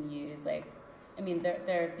recognition use, like, I mean,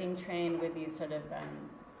 they're being trained with these sort of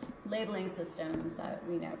labeling systems that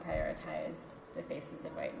we know prioritize the faces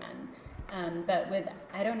of white men. But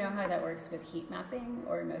I don't know how that works with heat mapping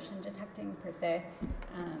or motion detecting per se.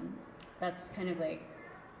 That's kind of like,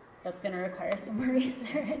 that's going to require some more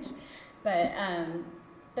research. But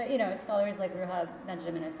you know, scholars like Ruha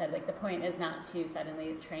Benjamin have said, like, the point is not to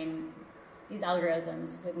suddenly train these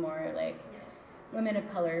algorithms with more like women of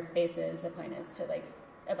color faces. The point is to like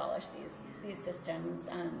abolish these systems.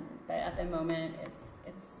 But at the moment,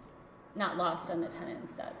 it's not lost on the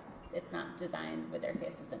tenants that it's not designed with their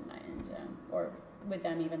faces in mind, or with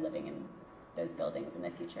them even living in those buildings in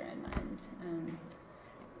the future in mind.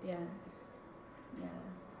 Yeah. You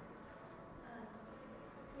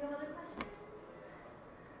have other questions?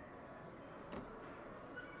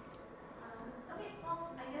 Okay, well,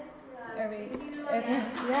 I guess Are we? thank you Okay. again.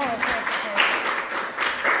 Yeah, of course.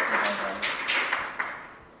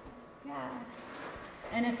 Yeah.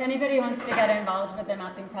 And if anybody wants to get involved with the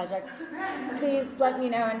mapping project, please let me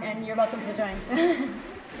know, and you're welcome to join. So,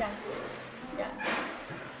 yeah.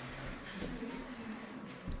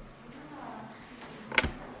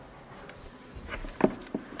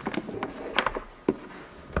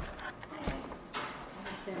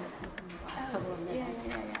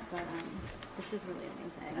 But this is really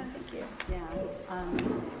amazing. Thank you. Yeah.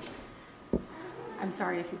 I'm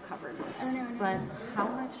sorry if you've covered this, but how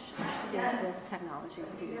much is this technology,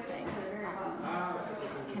 do you think,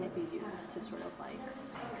 can it be used to sort of like,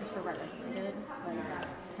 because for rent-regulated like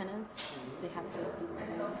tenants, they have to be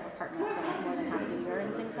living in an apartment for like more than half the year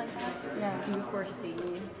and things like that. Yeah. Do you foresee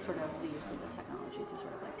sort of the use of this technology to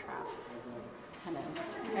sort of like trap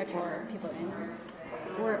tenants Or people in.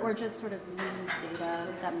 or just sort of use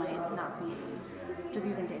data that might not be, just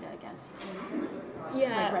using data against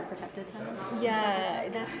like rent protected tenants? Yeah,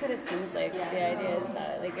 that's what it seems like. Yeah. The idea is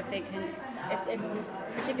that like if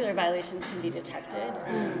particular violations can be detected,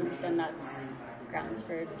 then that's grounds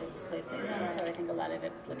for displacing them. So I think a lot of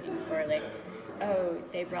it's looking for like, oh,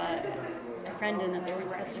 they brought a friend in that they weren't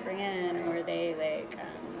supposed to bring in, or they like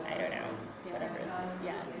I don't know, whatever.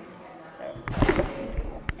 Yeah. So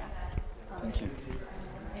yeah. Thank you.